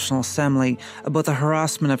the National Assembly about the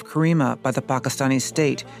harassment of Karima by the Pakistani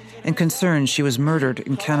state and concerns she was murdered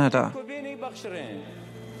in Canada.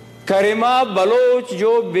 Karima Baloch,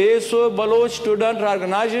 jo Beso Baloch Student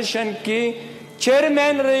Organization ki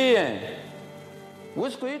chairman rahi hai.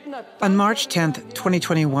 On March 10th,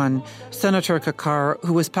 2021, Senator Kakar,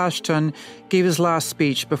 who was Pashtun, gave his last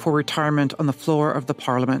speech before retirement on the floor of the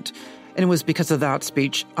Parliament. And it was because of that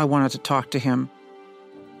speech I wanted to talk to him.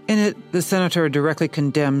 In it, the senator directly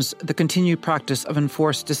condemns the continued practice of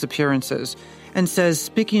enforced disappearances and says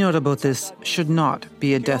speaking out about this should not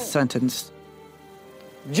be a death sentence.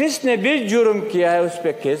 जिसने भी जुर्म किया है उस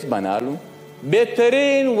पे case बना लूं,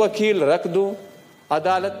 बेहतरीन वकील रख दूं,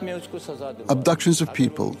 अदालत में उसको सजा दूं. Abductions of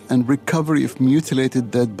people and recovery of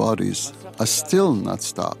mutilated dead bodies are still not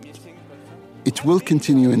stopped. It will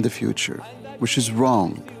continue in the future, which is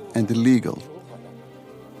wrong and illegal.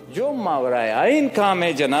 जो मावरा आइन काम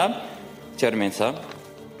है जनाब चेयरमैन साहब.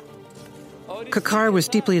 Khakar was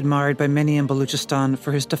deeply admired by many in Balochistan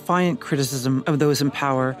for his defiant criticism of those in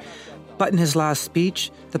power, but in his last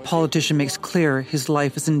speech, the politician makes clear his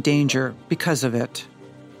life is in danger because of it.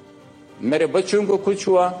 मेरे बच्चों को कुछ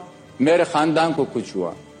हुआ, मेरे खानदान को कुछ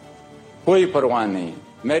हुआ, कोई परवाह नहीं,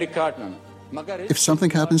 मेरी काटना. If something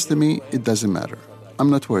happens to me, it doesn't matter. I'm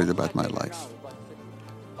not worried about my life.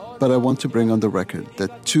 But I want to bring on the record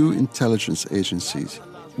that 2 intelligence agencies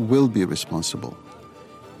will be responsible.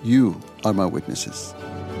 You are my witnesses.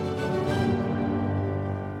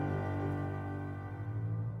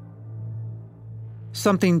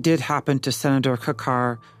 Something did happen to Senator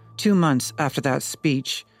Khakar 2 months after that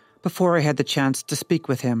speech, before I had the chance to speak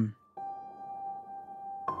with him.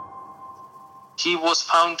 He was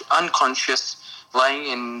found unconscious, lying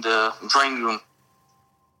in the drawing room.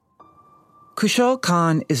 Kushal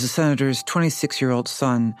Khan is the senator's 26-year-old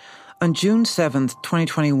son. On June 7th,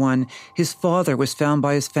 2021, his father was found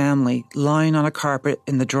by his family lying on a carpet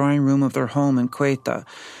in the drawing room of their home in Quetta.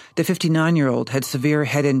 The 59-year-old had severe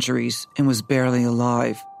head injuries and was barely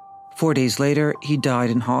alive. 4 days later, he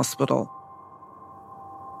died in hospital.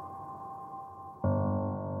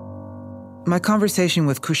 My conversation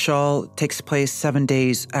with Kushal takes place 7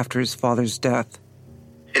 days after his father's death.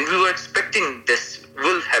 And we were expecting this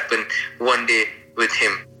will happen one day with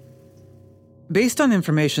him. Based on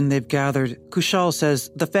information they've gathered, Kushal says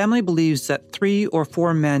the family believes that 3 or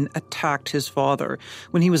 4 men attacked his father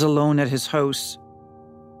when he was alone at his house.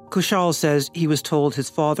 Kushal says he was told his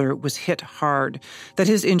father was hit hard, that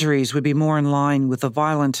his injuries would be more in line with a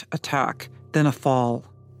violent attack than a fall.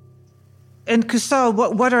 And Kushal,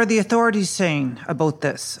 what are the authorities saying about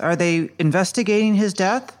this? Are they investigating his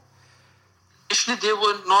death? Actually, they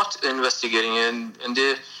were not investigating, and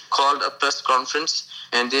they called a press conference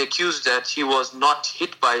and they accused that he was not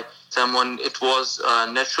hit by someone. It was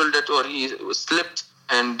natural death, or he slipped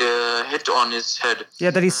and hit on his head.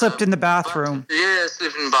 Yeah, that he slipped in the bathroom.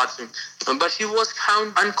 Slipped in the bathroom. But he was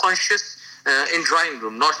found unconscious in drawing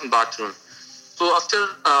room, not in bathroom. So after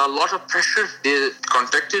a lot of pressure, they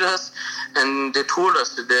contacted us and they told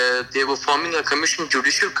us that they were forming a commission,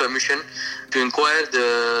 judicial commission, to inquire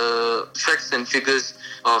the facts and figures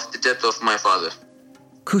of the death of my father.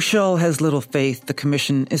 Kushal has little faith the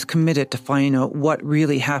commission is committed to finding out what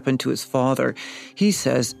really happened to his father. He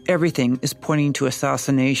says everything is pointing to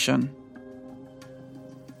assassination.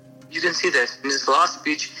 You can see that in his last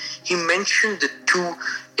speech, he mentioned the 2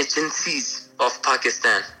 agencies of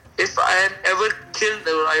Pakistan. If I am ever killed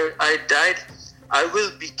or I died, I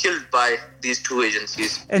will be killed by these 2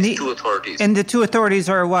 agencies, and these 2 authorities. And the 2 authorities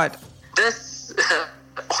are what? That's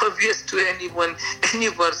obvious to anyone,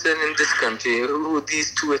 any person in this country who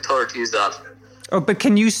these 2 authorities are. Oh, but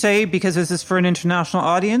can you say, because this is for an international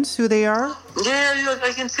audience, who they are? Yeah,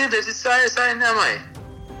 I can say that. It's ISI and MI.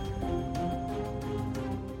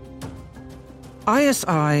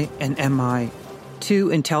 ISI and MI,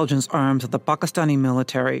 2 intelligence arms of the Pakistani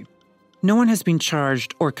military. No one has been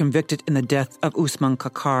charged or convicted in the death of Usman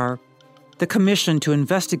Khakar. The commission to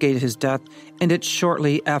investigate his death ended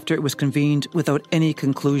shortly after it was convened without any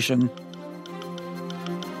conclusion.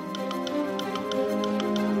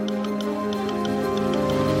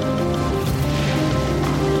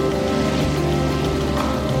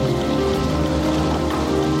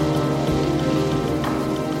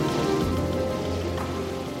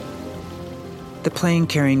 The plane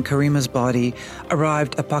carrying Karima's body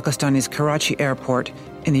arrived at Pakistani's Karachi airport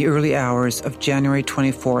in the early hours of January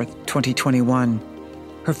 24th, 2021.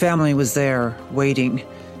 Her family was there, waiting.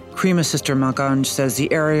 Karima's sister Maganj says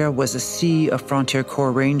the area was a sea of Frontier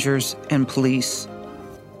Corps Rangers and police.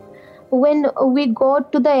 When we go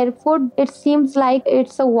to the airport, it seems like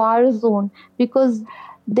it's a war zone because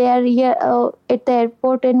they are here at the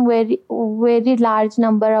airport in very large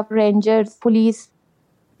number of rangers, police.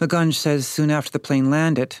 Maganj says soon after the plane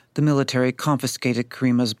landed, the military confiscated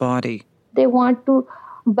Karima's body. They want to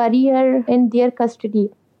bury her in their custody.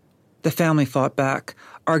 The family fought back,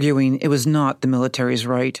 arguing it was not the military's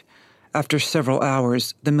right. After several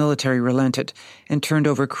hours, the military relented and turned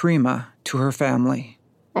over Karima to her family.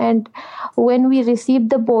 And when we received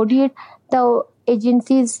the body, the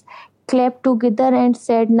agencies clapped together and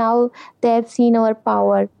said, now they have seen our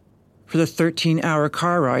power. For the 13-hour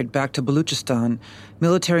car ride back to Baluchistan,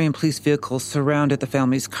 military and police vehicles surrounded the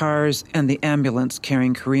family's cars and the ambulance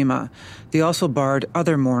carrying Karima. They also barred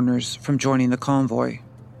other mourners from joining the convoy.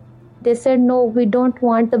 They said, no, we don't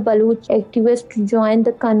want the Baluch activists to join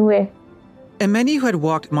the convoy. And many who had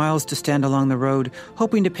walked miles to stand along the road,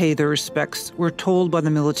 hoping to pay their respects, were told by the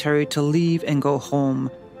military to leave and go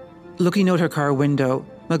home. Looking out her car window,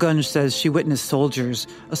 Magunj says she witnessed soldiers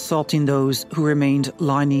assaulting those who remained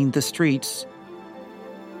lining the streets.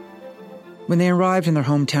 When they arrived in their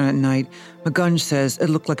hometown at night, Magunj says it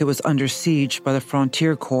looked like it was under siege by the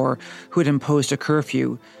Frontier Corps, who had imposed a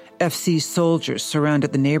curfew. FC soldiers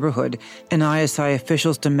surrounded the neighborhood, and ISI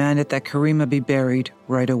officials demanded that Karima be buried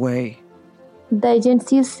right away. The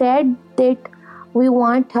agency said that we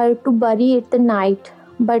want her to bury it the night,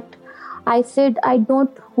 but I said I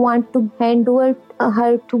don't want to hand over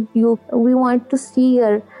her to you. We want to see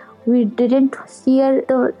her. We didn't see her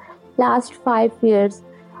the last 5 years.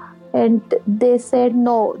 And they said,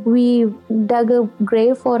 no, we dug a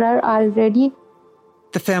grave for her already.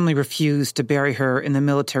 The family refused to bury her in the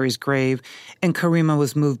military's grave, and Karima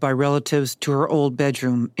was moved by relatives to her old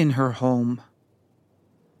bedroom in her home.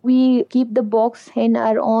 We keep the box in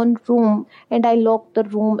our own room, and I locked the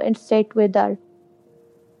room and sat with her.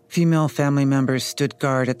 Female family members stood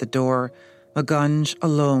guard at the door. Magunj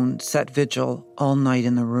alone sat vigil all night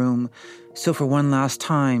in the room, so for one last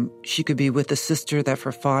time she could be with the sister that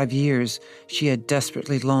for 5 years she had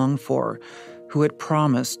desperately longed for, who had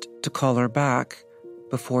promised to call her back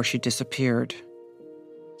before she disappeared.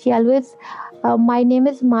 She always, my name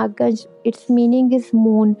is Magunj, its meaning is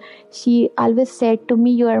moon. She always said to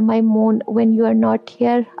me, you are my moon. When you are not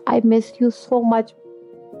here, I miss you so much.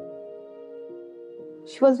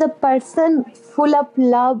 She was a person full of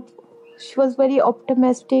love. She was very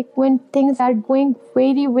optimistic. When things are going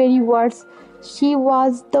very, very worse, she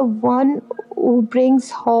was the one who brings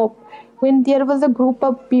hope. When there was a group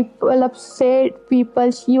of people, upset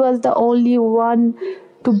people, she was the only one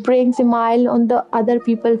to bring a smile on the other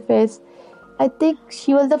people's face. I think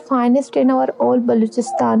she was the finest in our old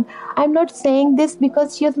Baluchistan. I'm not saying this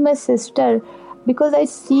because she was my sister, because I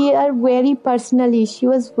see her very personally. She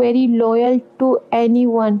was very loyal to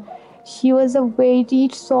anyone. She was a very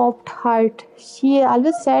soft heart. She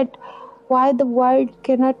always said, why the world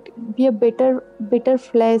cannot be a better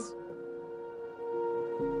place.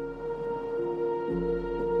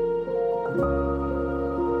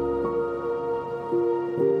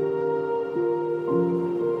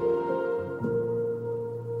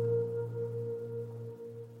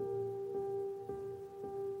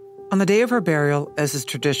 On the day of her burial, as is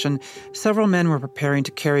tradition, several men were preparing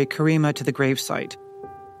to carry Karima to the gravesite.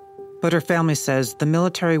 But her family says the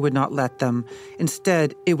military would not let them.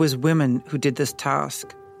 Instead, it was women who did this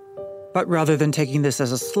task. But rather than taking this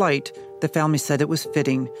as a slight, the family said it was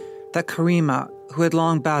fitting that Karima, who had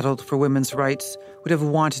long battled for women's rights, would have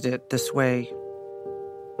wanted it this way.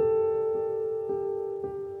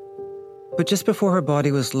 But just before her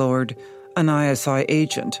body was lowered, an ISI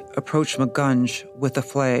agent approached Magunj with a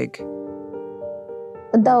flag.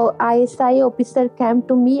 The ISI officer came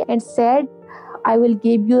to me and said, I will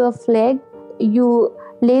give you a flag. You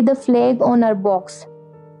lay the flag on our box.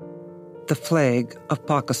 The flag of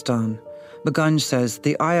Pakistan. Magunj says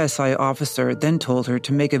the ISI officer then told her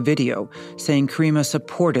to make a video saying Karima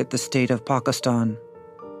supported the state of Pakistan.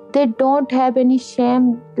 They don't have any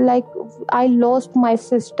shame, like I lost my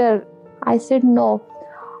sister. I said, no,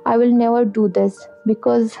 I will never do this,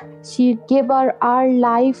 because she gave our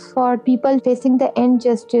life for people facing the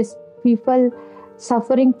injustice, people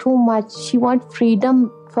suffering too much. She wanted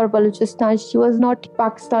freedom for Baluchistan. She was not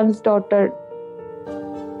Pakistan's daughter.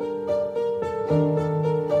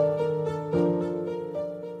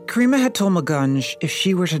 Karima had told Magunj if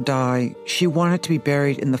she were to die, she wanted to be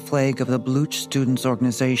buried in the flag of the Baluch Students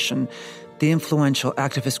Organization, the influential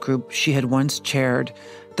activist group she had once chaired,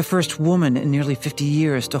 the first woman in nearly 50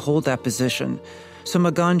 years to hold that position. So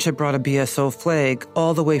Magunj had brought a BSO flag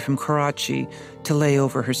all the way from Karachi to lay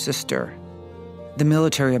over her sister. The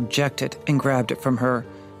military objected and grabbed it from her.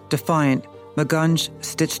 Defiant, Magunj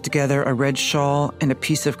stitched together a red shawl and a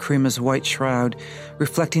piece of Karima's white shroud,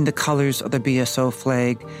 reflecting the colors of the BSO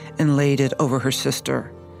flag, and laid it over her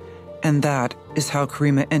sister. And that is how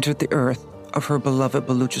Karima entered the earth of her beloved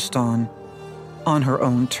Baluchistan, on her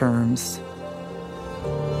own terms.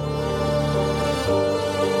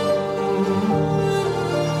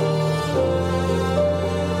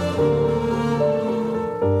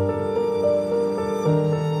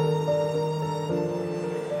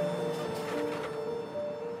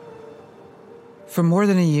 For more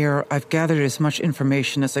than a year, I've gathered as much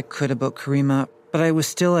information as I could about Karima, but I was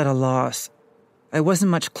still at a loss. I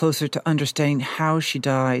wasn't much closer to understanding how she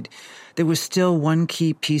died. There was still one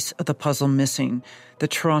key piece of the puzzle missing, the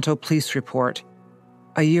Toronto police report.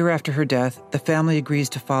 A year after her death, the family agrees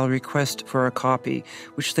to file a request for a copy,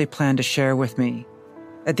 which they plan to share with me.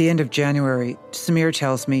 At the end of January, Samir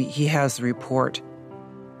tells me he has the report.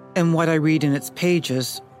 And what I read in its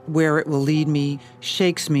pages, where it will lead me,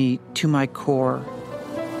 shakes me to my core.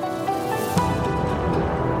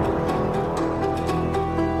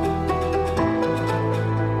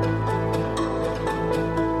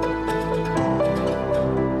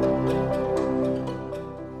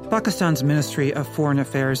 Pakistan's Ministry of Foreign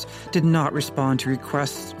Affairs did not respond to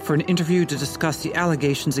requests for an interview to discuss the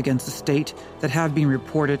allegations against the state that have been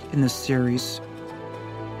reported in this series.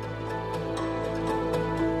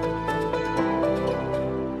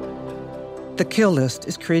 The Kill List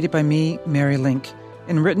is created by me, Mary Link,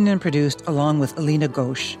 and written and produced along with Alina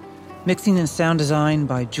Ghosh. Mixing and sound design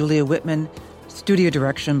by Julia Whitman. Studio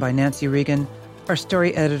direction by Nancy Regan. Our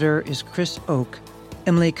story editor is Chris Oak.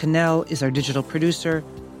 Emily Cannell is our digital producer.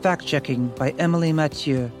 Fact-checking by Emily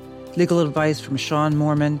Mathieu. Legal advice from Sean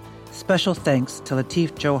Moorman. Special thanks to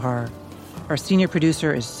Latif Johar. Our senior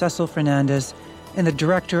producer is Cecil Fernandez, and the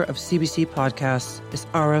director of CBC Podcasts is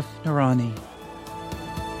Arif Noorani.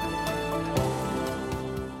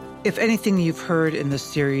 If anything you've heard in this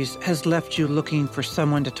series has left you looking for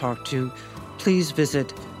someone to talk to, please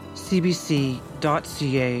visit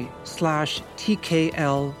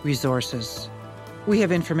cbc.ca/TKL resources. We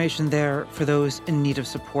have information there for those in need of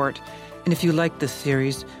support. And if you like this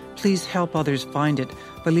series, please help others find it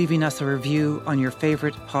by leaving us a review on your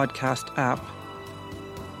favorite podcast app.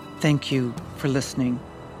 Thank you for listening.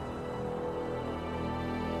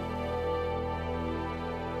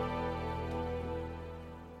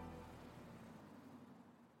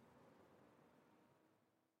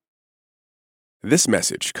 This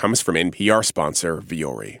message comes from NPR sponsor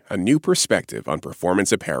Vuori, a new perspective on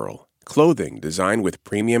performance apparel. Clothing designed with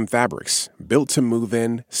premium fabrics, built to move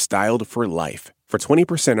in, styled for life. For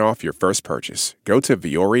 20% off your first purchase, go to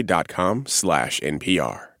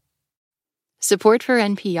vuori.com/NPR. Support for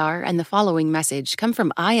NPR and the following message come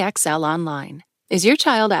from IXL Online. Is your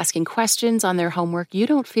child asking questions on their homework you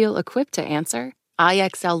don't feel equipped to answer?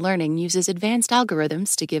 IXL Learning uses advanced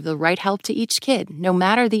algorithms to give the right help to each kid, no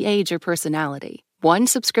matter the age or personality. One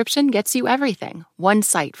subscription gets you everything. One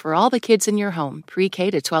site for all the kids in your home,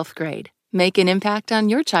 pre-K to 12th grade. Make an impact on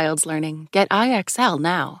your child's learning. Get IXL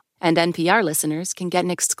now. And NPR listeners can get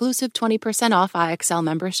an exclusive 20% off IXL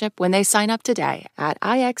membership when they sign up today at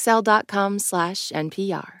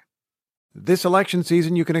IXL.com/NPR. This election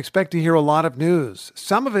season, you can expect to hear a lot of news.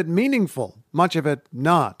 Some of it meaningful, much of it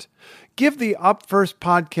not. Give the Up First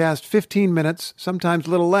podcast 15 minutes, sometimes a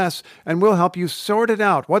little less, and we'll help you sort it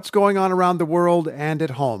out. What's going on around the world and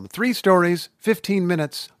at home? 3 stories, 15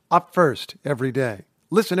 minutes, Up First every day.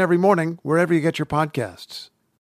 Listen every morning wherever you get your podcasts.